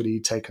then it's really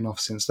taken off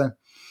since then.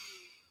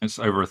 It's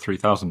over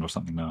 3,000 or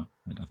something now,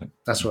 I think.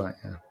 That's right,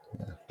 yeah.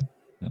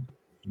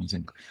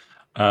 Amazing.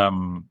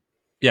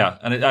 Yeah,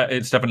 and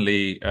it's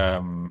definitely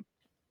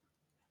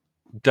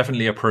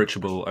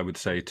approachable, I would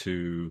say,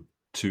 to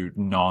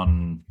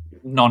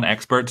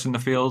non-experts in the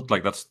field.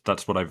 Like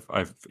that's what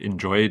I've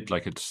enjoyed.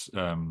 Like it's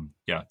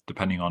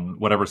depending on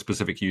whatever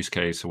specific use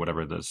case or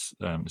whatever, there's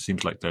it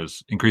seems like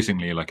there's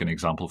increasingly like an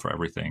example for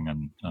everything,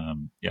 and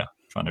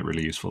find it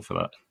really useful for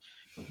that.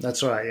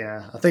 That's right.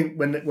 Yeah, I think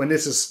when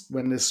this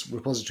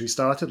repository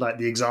started, like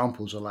the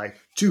examples were like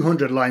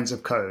 200 lines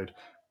of code,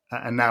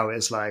 and now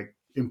it's like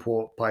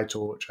import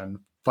PyTorch, and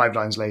 5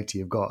 lines later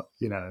you've got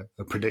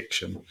a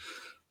prediction.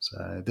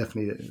 So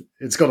definitely,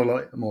 it's got a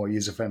lot more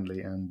user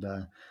friendly, and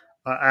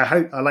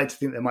I like to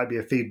think there might be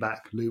a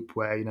feedback loop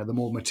where the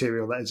more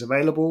material that is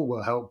available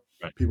will help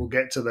people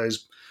get to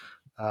those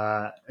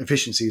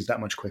efficiencies that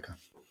much quicker.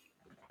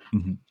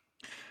 Mm-hmm.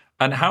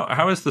 And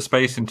how is the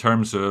space in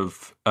terms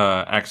of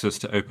access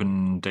to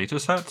open data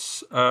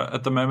sets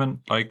at the moment,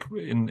 like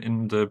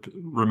in the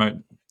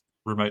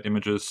remote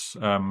images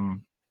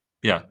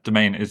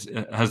domain?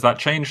 Has that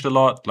changed a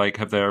lot? Like,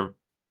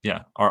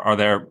 are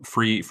there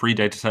free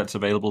data sets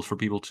available for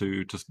people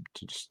to just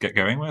get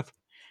going with?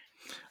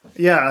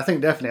 Yeah, I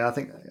think definitely. I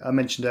think I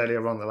mentioned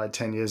earlier on that like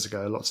 10 years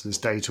ago, lots of this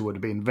data would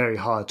have been very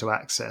hard to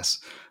access.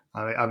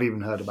 I've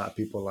even heard about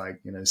people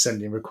like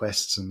sending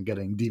requests and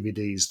getting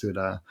DVDs through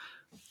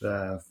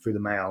the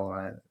mail.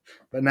 Right?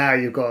 But now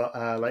you've got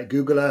like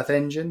Google Earth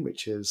Engine,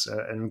 which is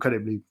an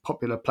incredibly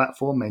popular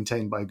platform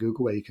maintained by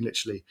Google, where you can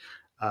literally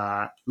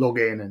log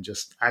in and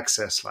just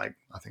access like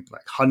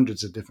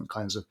hundreds of different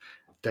kinds of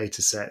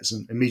data sets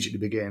and immediately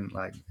begin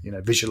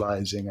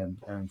visualizing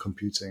and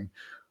computing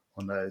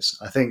on those.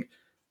 I think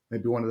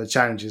maybe one of the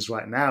challenges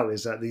right now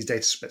is that these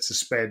data sets are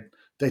spread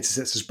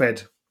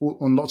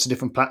on lots of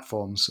different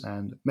platforms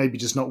and maybe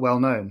just not well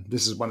known.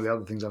 This is one of the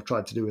other things I've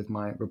tried to do with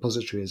my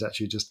repository, is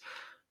actually just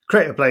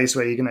create a place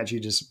where you can actually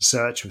just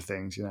search for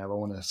things. I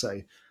want to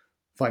say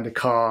find a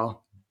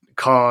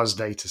cars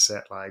data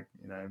set,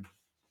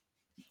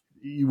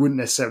 you wouldn't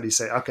necessarily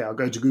say, okay, I'll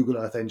go to Google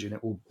Earth Engine.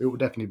 It will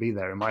definitely be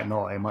there. It might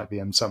not. It might be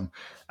in some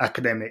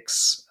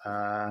academics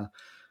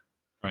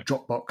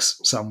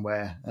Dropbox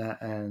somewhere,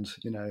 and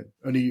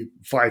only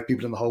 5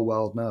 people in the whole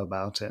world know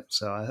about it.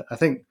 So I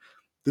think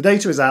the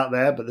data is out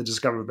there, but the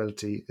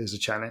discoverability is a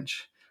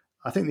challenge.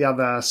 I think the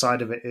other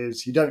side of it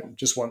is you don't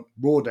just want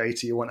raw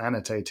data; you want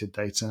annotated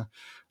data,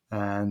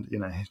 and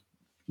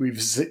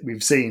we've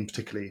seen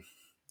particularly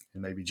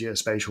in maybe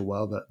geospatial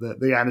world that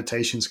the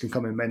annotations can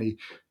come in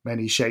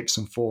many shapes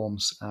and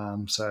forms.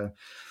 So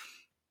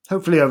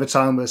hopefully over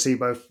time we'll see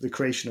both the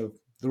creation of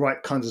the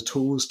right kinds of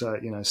tools to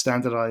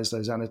standardize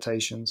those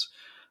annotations,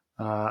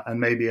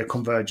 and maybe a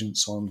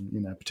convergence on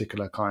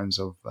particular kinds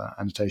of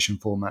annotation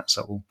formats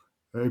that will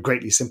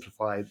greatly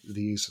simplify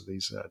the use of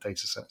these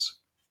data sets.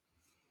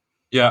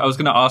 Yeah, I was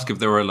going to ask if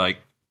there were like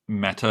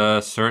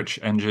meta search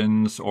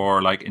engines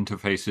or like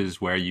interfaces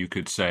where you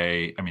could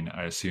say, I mean,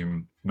 I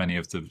assume many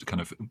of the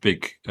kind of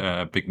big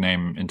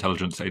name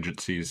intelligence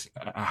agencies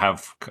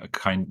have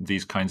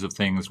these kinds of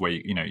things where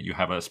you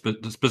have a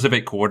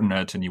specific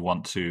coordinate and you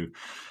want to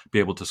be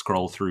able to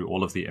scroll through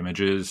all of the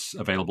images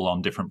available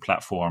on different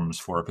platforms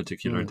for a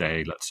particular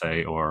day, let's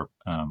say, or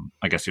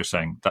I guess you're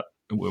saying that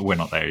we're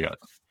not there yet.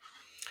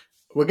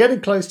 We're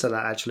getting close to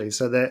that, actually.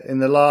 So that in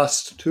the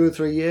last 2 or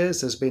 3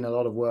 years, there's been a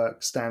lot of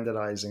work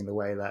standardizing the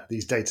way that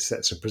these data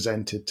sets are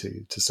presented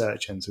to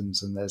search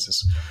engines. And there's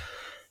this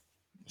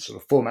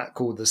sort of format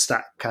called the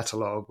Stack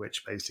Catalog,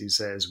 which basically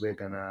says we're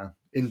going to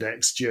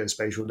index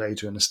geospatial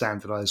data in a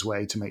standardized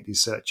way to make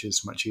these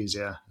searches much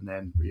easier. And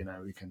then,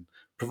 we can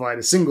provide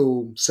a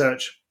single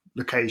search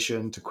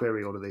location to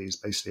query all of these,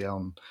 basically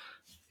on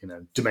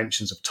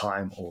dimensions of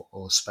time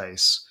or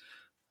space.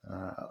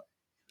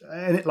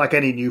 And like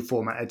any new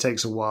format, it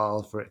takes a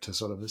while for it to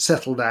sort of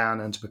settle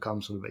down and to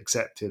become sort of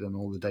accepted, and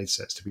all the data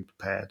sets to be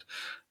prepared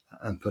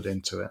and put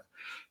into it.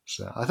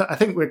 So I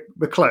think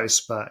we're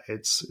close, but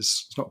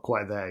it's not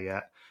quite there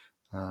yet.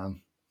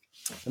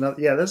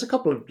 There's a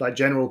couple of like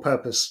general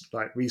purpose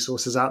like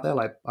resources out there.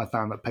 Like I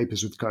found that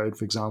Papers with Code,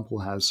 for example,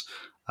 has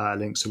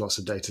links to lots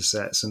of data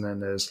sets, and then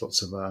there's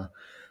lots of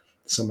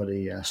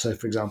so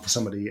for example,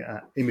 some of the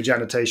image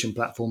annotation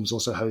platforms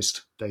also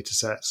host data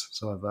sets.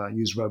 So I've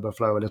used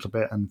RoboFlow a little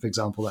bit, and for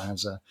example, that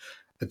has a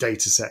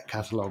data set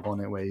catalog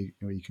on it where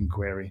you can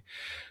query.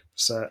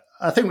 So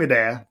I think we're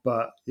there,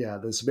 but yeah,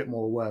 there's a bit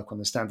more work on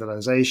the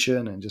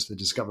standardization and just the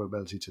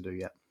discoverability to do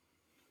yet.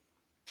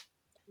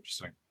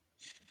 Interesting.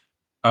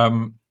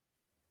 I'm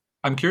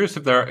curious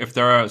if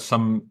there are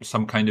some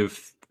kind of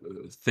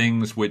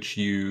things which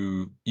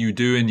you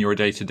do in your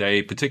day to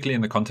day, particularly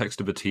in the context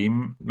of a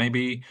team,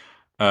 maybe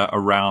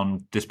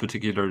around this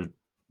particular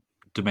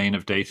domain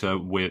of data,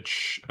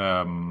 which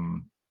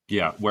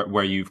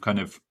where you've kind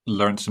of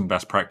learned some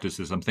best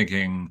practices. I'm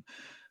thinking,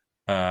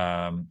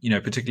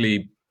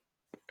 particularly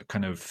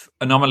kind of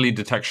anomaly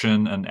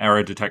detection and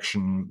error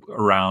detection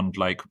around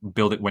like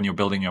when you're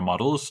building your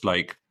models.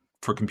 Like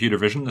for computer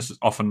vision, this is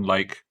often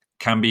like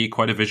can be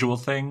quite a visual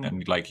thing,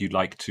 and like you'd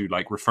like to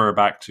like refer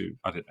back to,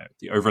 I don't know,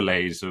 the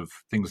overlays of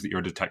things that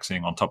you're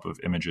detecting on top of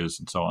images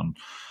and so on.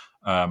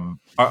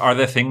 Are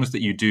there things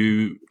that you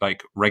do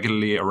like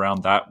regularly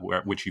around that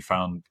which you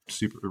found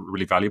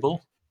really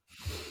valuable?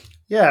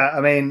 Yeah,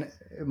 I mean,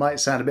 it might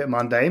sound a bit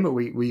mundane, but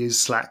we use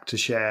Slack to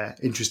share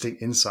interesting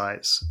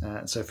insights.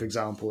 So, for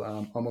example,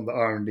 I'm on the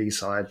R&D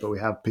side, but we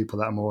have people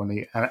that are more on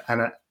the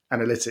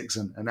analytics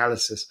and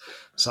analysis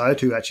side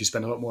who actually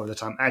spend a lot more of the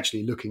time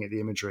actually looking at the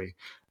imagery,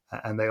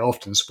 and they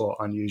often spot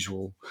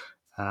unusual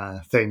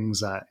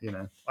things that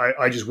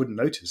I just wouldn't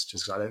notice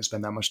just because I don't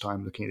spend that much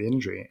time looking at the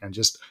imagery. And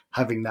just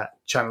having that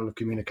channel of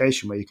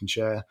communication where you can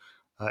share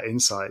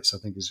insights, I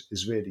think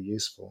is really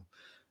useful.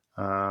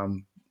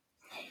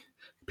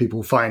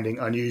 People finding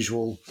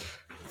unusual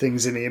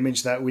things in the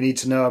image that we need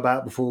to know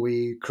about before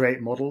we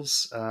create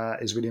models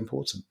is really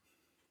important.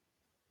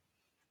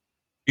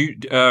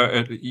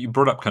 You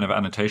brought up kind of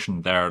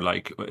annotation there.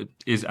 Like,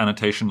 is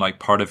annotation like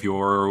part of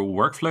your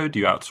workflow? Do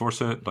you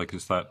outsource it? Like,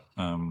 is that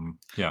how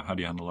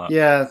do you handle that?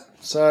 Yeah.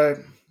 So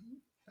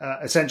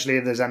essentially,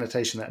 if there's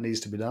annotation that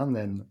needs to be done,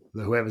 then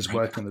whoever's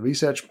working on the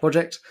research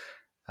project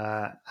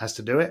has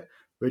to do it,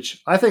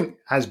 which I think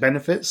has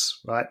benefits,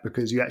 right?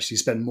 Because you actually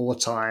spend more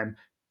time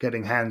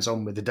getting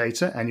hands-on with the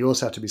data, and you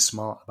also have to be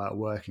smart about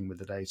working with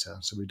the data.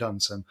 So we've done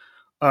some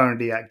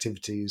R&D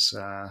activities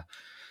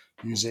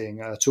using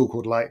a tool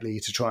called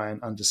Lightly to try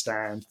and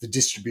understand the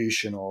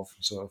distribution of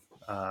sort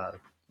of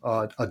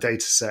our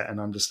data set and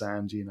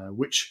understand,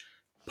 which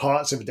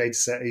parts of a data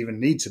set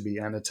even need to be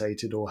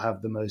annotated or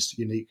have the most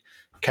unique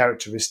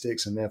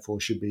characteristics and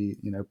therefore should be,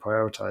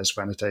 prioritized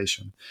for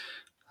annotation.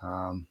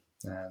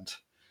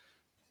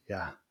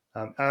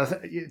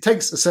 It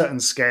takes a certain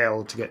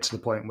scale to get to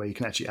the point where you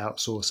can actually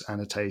outsource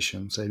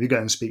annotation. So if you go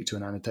and speak to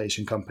an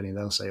annotation company,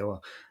 they'll say,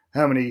 "Oh,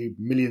 how many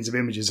millions of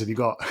images have you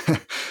got?"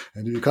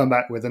 And if you come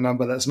back with a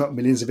number that's not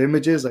millions of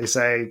images, they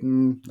say,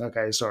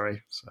 "Okay,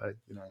 sorry." So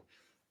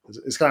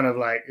it's kind of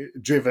like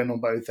driven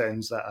on both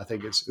ends. That I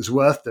think it's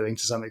worth doing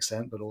to some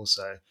extent, but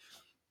also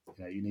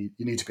you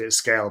need to be at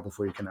scale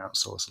before you can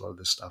outsource a lot of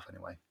this stuff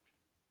anyway.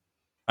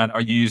 And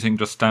are you using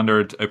just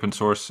standard open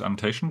source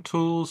annotation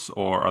tools,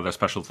 or are there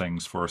special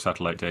things for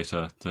satellite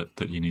data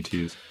that you need to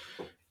use?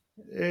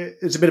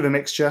 It's a bit of a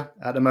mixture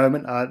at the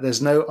moment.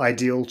 There's no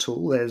ideal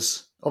tool.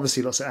 There's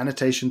obviously lots of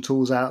annotation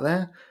tools out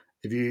there.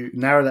 If you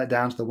narrow that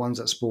down to the ones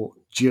that support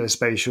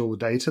geospatial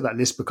data, that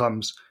list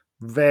becomes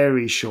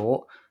very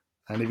short.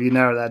 And if you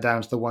narrow that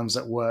down to the ones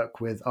that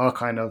work with our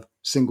kind of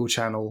single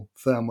channel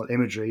thermal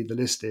imagery, the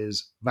list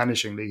is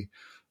vanishingly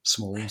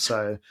small.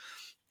 So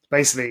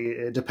basically,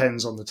 it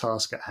depends on the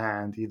task at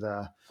hand.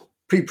 Either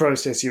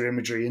pre-process your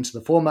imagery into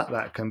the format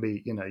that can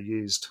be,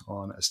 used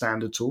on a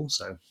standard tool.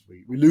 So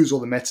we lose all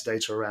the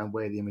metadata around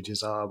where the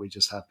images are. We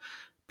just have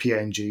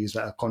PNGs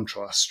that are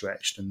contrast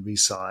stretched and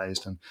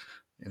resized, and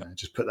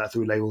just put that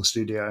through Label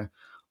Studio.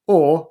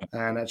 Or,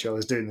 and actually I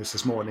was doing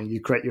this morning,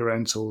 you create your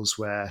own tools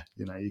where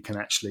you can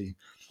actually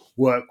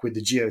work with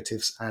the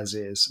geotiffs as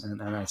is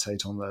and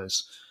annotate on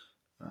those.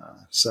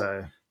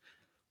 So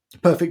the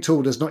perfect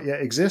tool does not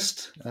yet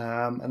exist,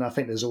 and I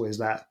think there's always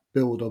that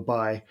build or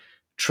buy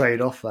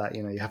trade-off that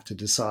you have to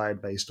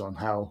decide based on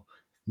how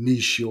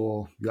niche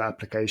your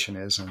application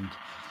is, and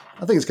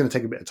I think it's going to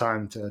take a bit of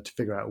time to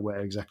figure out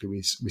where exactly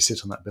we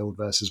sit on that build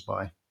versus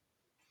buy.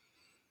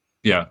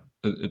 Yeah,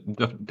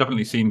 it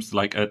definitely seems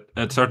like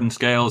at certain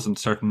scales and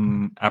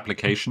certain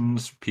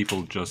applications,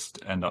 people just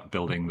end up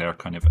building their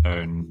kind of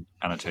own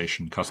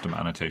custom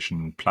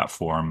annotation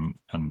platform,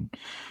 and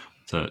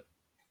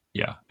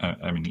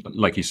I mean,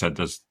 like you said,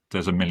 there's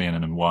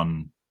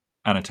 1,000,001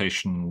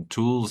 annotation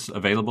tools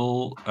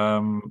available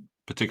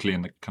particularly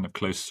in the kind of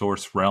closed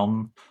source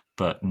realm,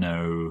 but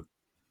no,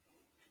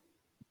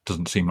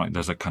 doesn't seem like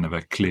there's a kind of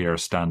a clear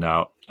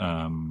standout,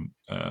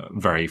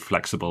 very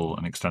flexible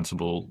and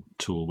extensible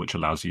tool which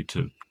allows you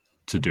to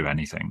do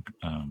anything.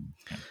 Yeah.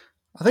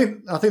 I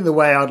think the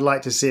way I'd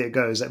like to see it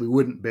go is that we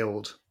wouldn't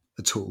build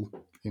a tool,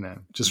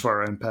 just for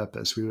our own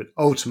purpose. We would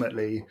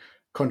ultimately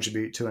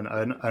contribute to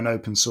an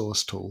open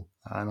source tool.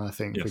 And I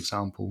think, Yes. for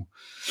example,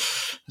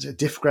 is it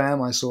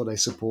Diffgram? I saw they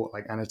support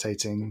like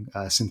annotating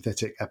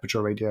synthetic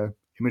aperture radio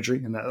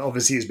imagery, and that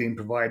obviously is being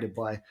provided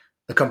by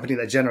a company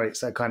that generates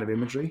that kind of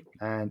imagery.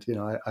 And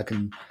I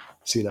can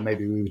see that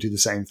maybe we would do the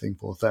same thing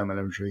for thermal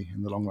imagery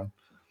in the long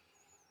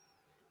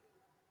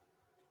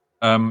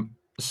run.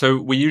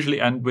 So we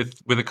usually end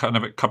with a kind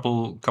of a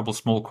couple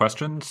small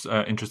questions.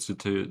 Interested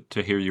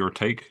to hear your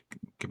take,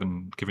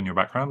 given your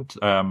background.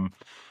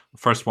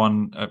 First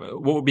one,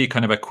 what would be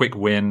kind of a quick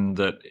win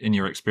that, in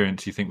your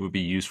experience, you think would be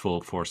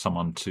useful for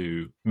someone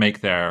to make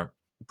their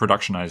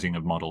productionizing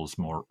of models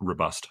more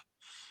robust?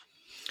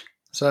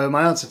 So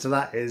my answer to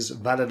that is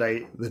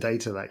validate the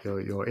data that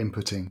you're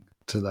inputting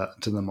to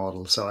the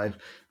model. So I've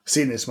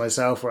seen this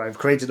myself, where I've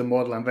created a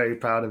model, I'm very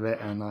proud of it,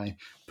 and I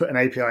put an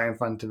API in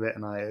front of it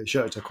and I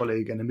show it to a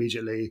colleague, and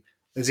immediately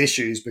there's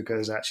issues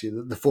because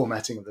actually the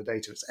formatting of the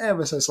data is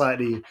ever so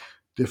slightly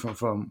different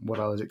from what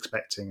I was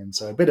expecting. And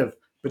so a bit of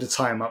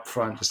time up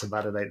front just to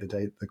validate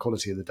the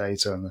quality of the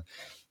data and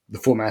the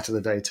format of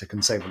the data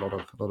can save a lot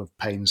of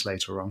pains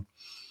later on.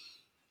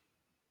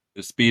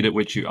 The speed at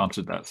which you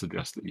answered that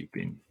suggests that you've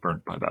been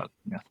burnt by that.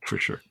 Yeah, for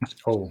sure.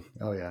 Oh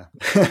yeah.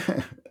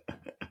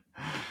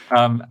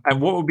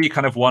 And what would be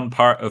kind of one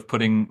part of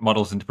putting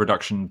models into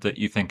production that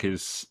you think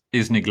is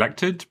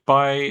neglected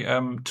by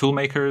tool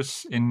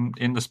makers in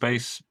the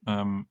space,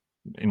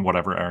 in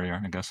whatever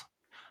area, I guess?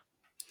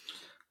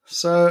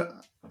 So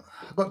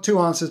I've got two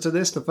answers to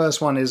this. The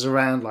first one is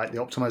around like the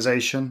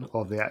optimization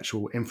of the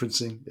actual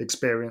inferencing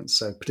experience.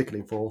 So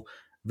particularly for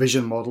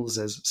vision models,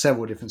 there's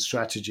several different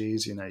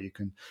strategies. You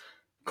can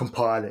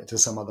compile it to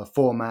some other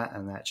format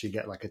and actually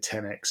get like a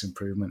 10x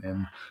improvement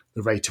in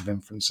the rate of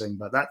inferencing.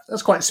 But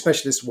that's quite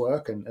specialist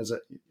work. And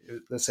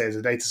let's say as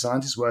a data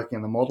scientist working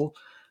on the model,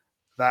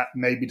 that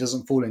maybe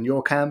doesn't fall in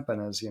your camp.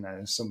 And as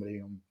somebody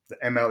on the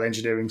ML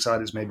engineering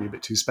side is maybe a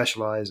bit too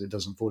specialized, it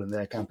doesn't fall in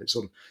their camp. It's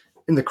sort of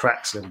in the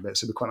cracks a little bit.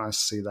 So it'd be quite nice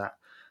to see that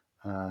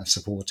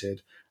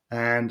supported.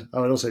 And I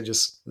would also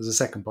there's a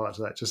second part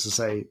to that, just to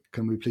say,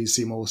 can we please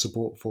see more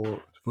support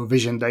for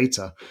vision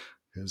data?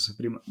 Because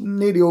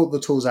nearly all the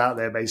tools out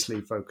there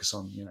basically focus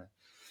on,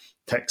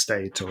 text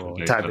data or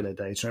tabular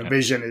data. And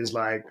vision is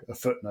like a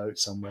footnote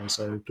somewhere.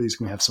 So please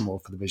can we have some more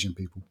for the vision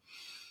people?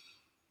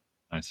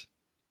 Nice.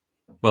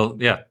 Well,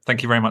 yeah,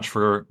 thank you very much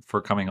for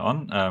coming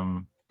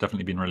on.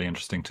 Definitely been really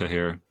interesting to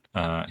hear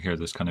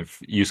this kind of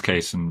use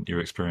case and your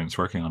experience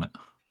working on it.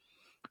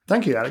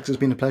 Thank you, Alex. It's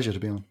been a pleasure to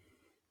be on.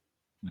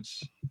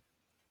 Yes.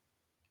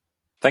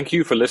 Thank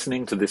you for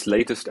listening to this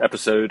latest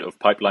episode of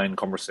Pipeline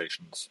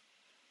Conversations.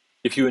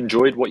 If you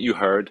enjoyed what you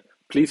heard,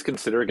 please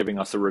consider giving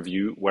us a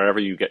review wherever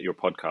you get your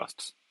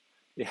podcasts.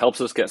 It helps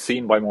us get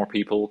seen by more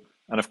people,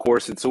 and of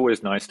course, it's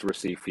always nice to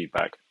receive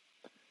feedback.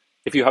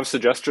 If you have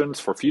suggestions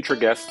for future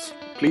guests,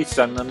 please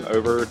send them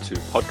over to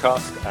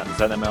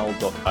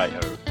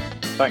podcast@zenml.io.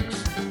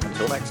 Thanks.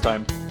 Until next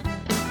time.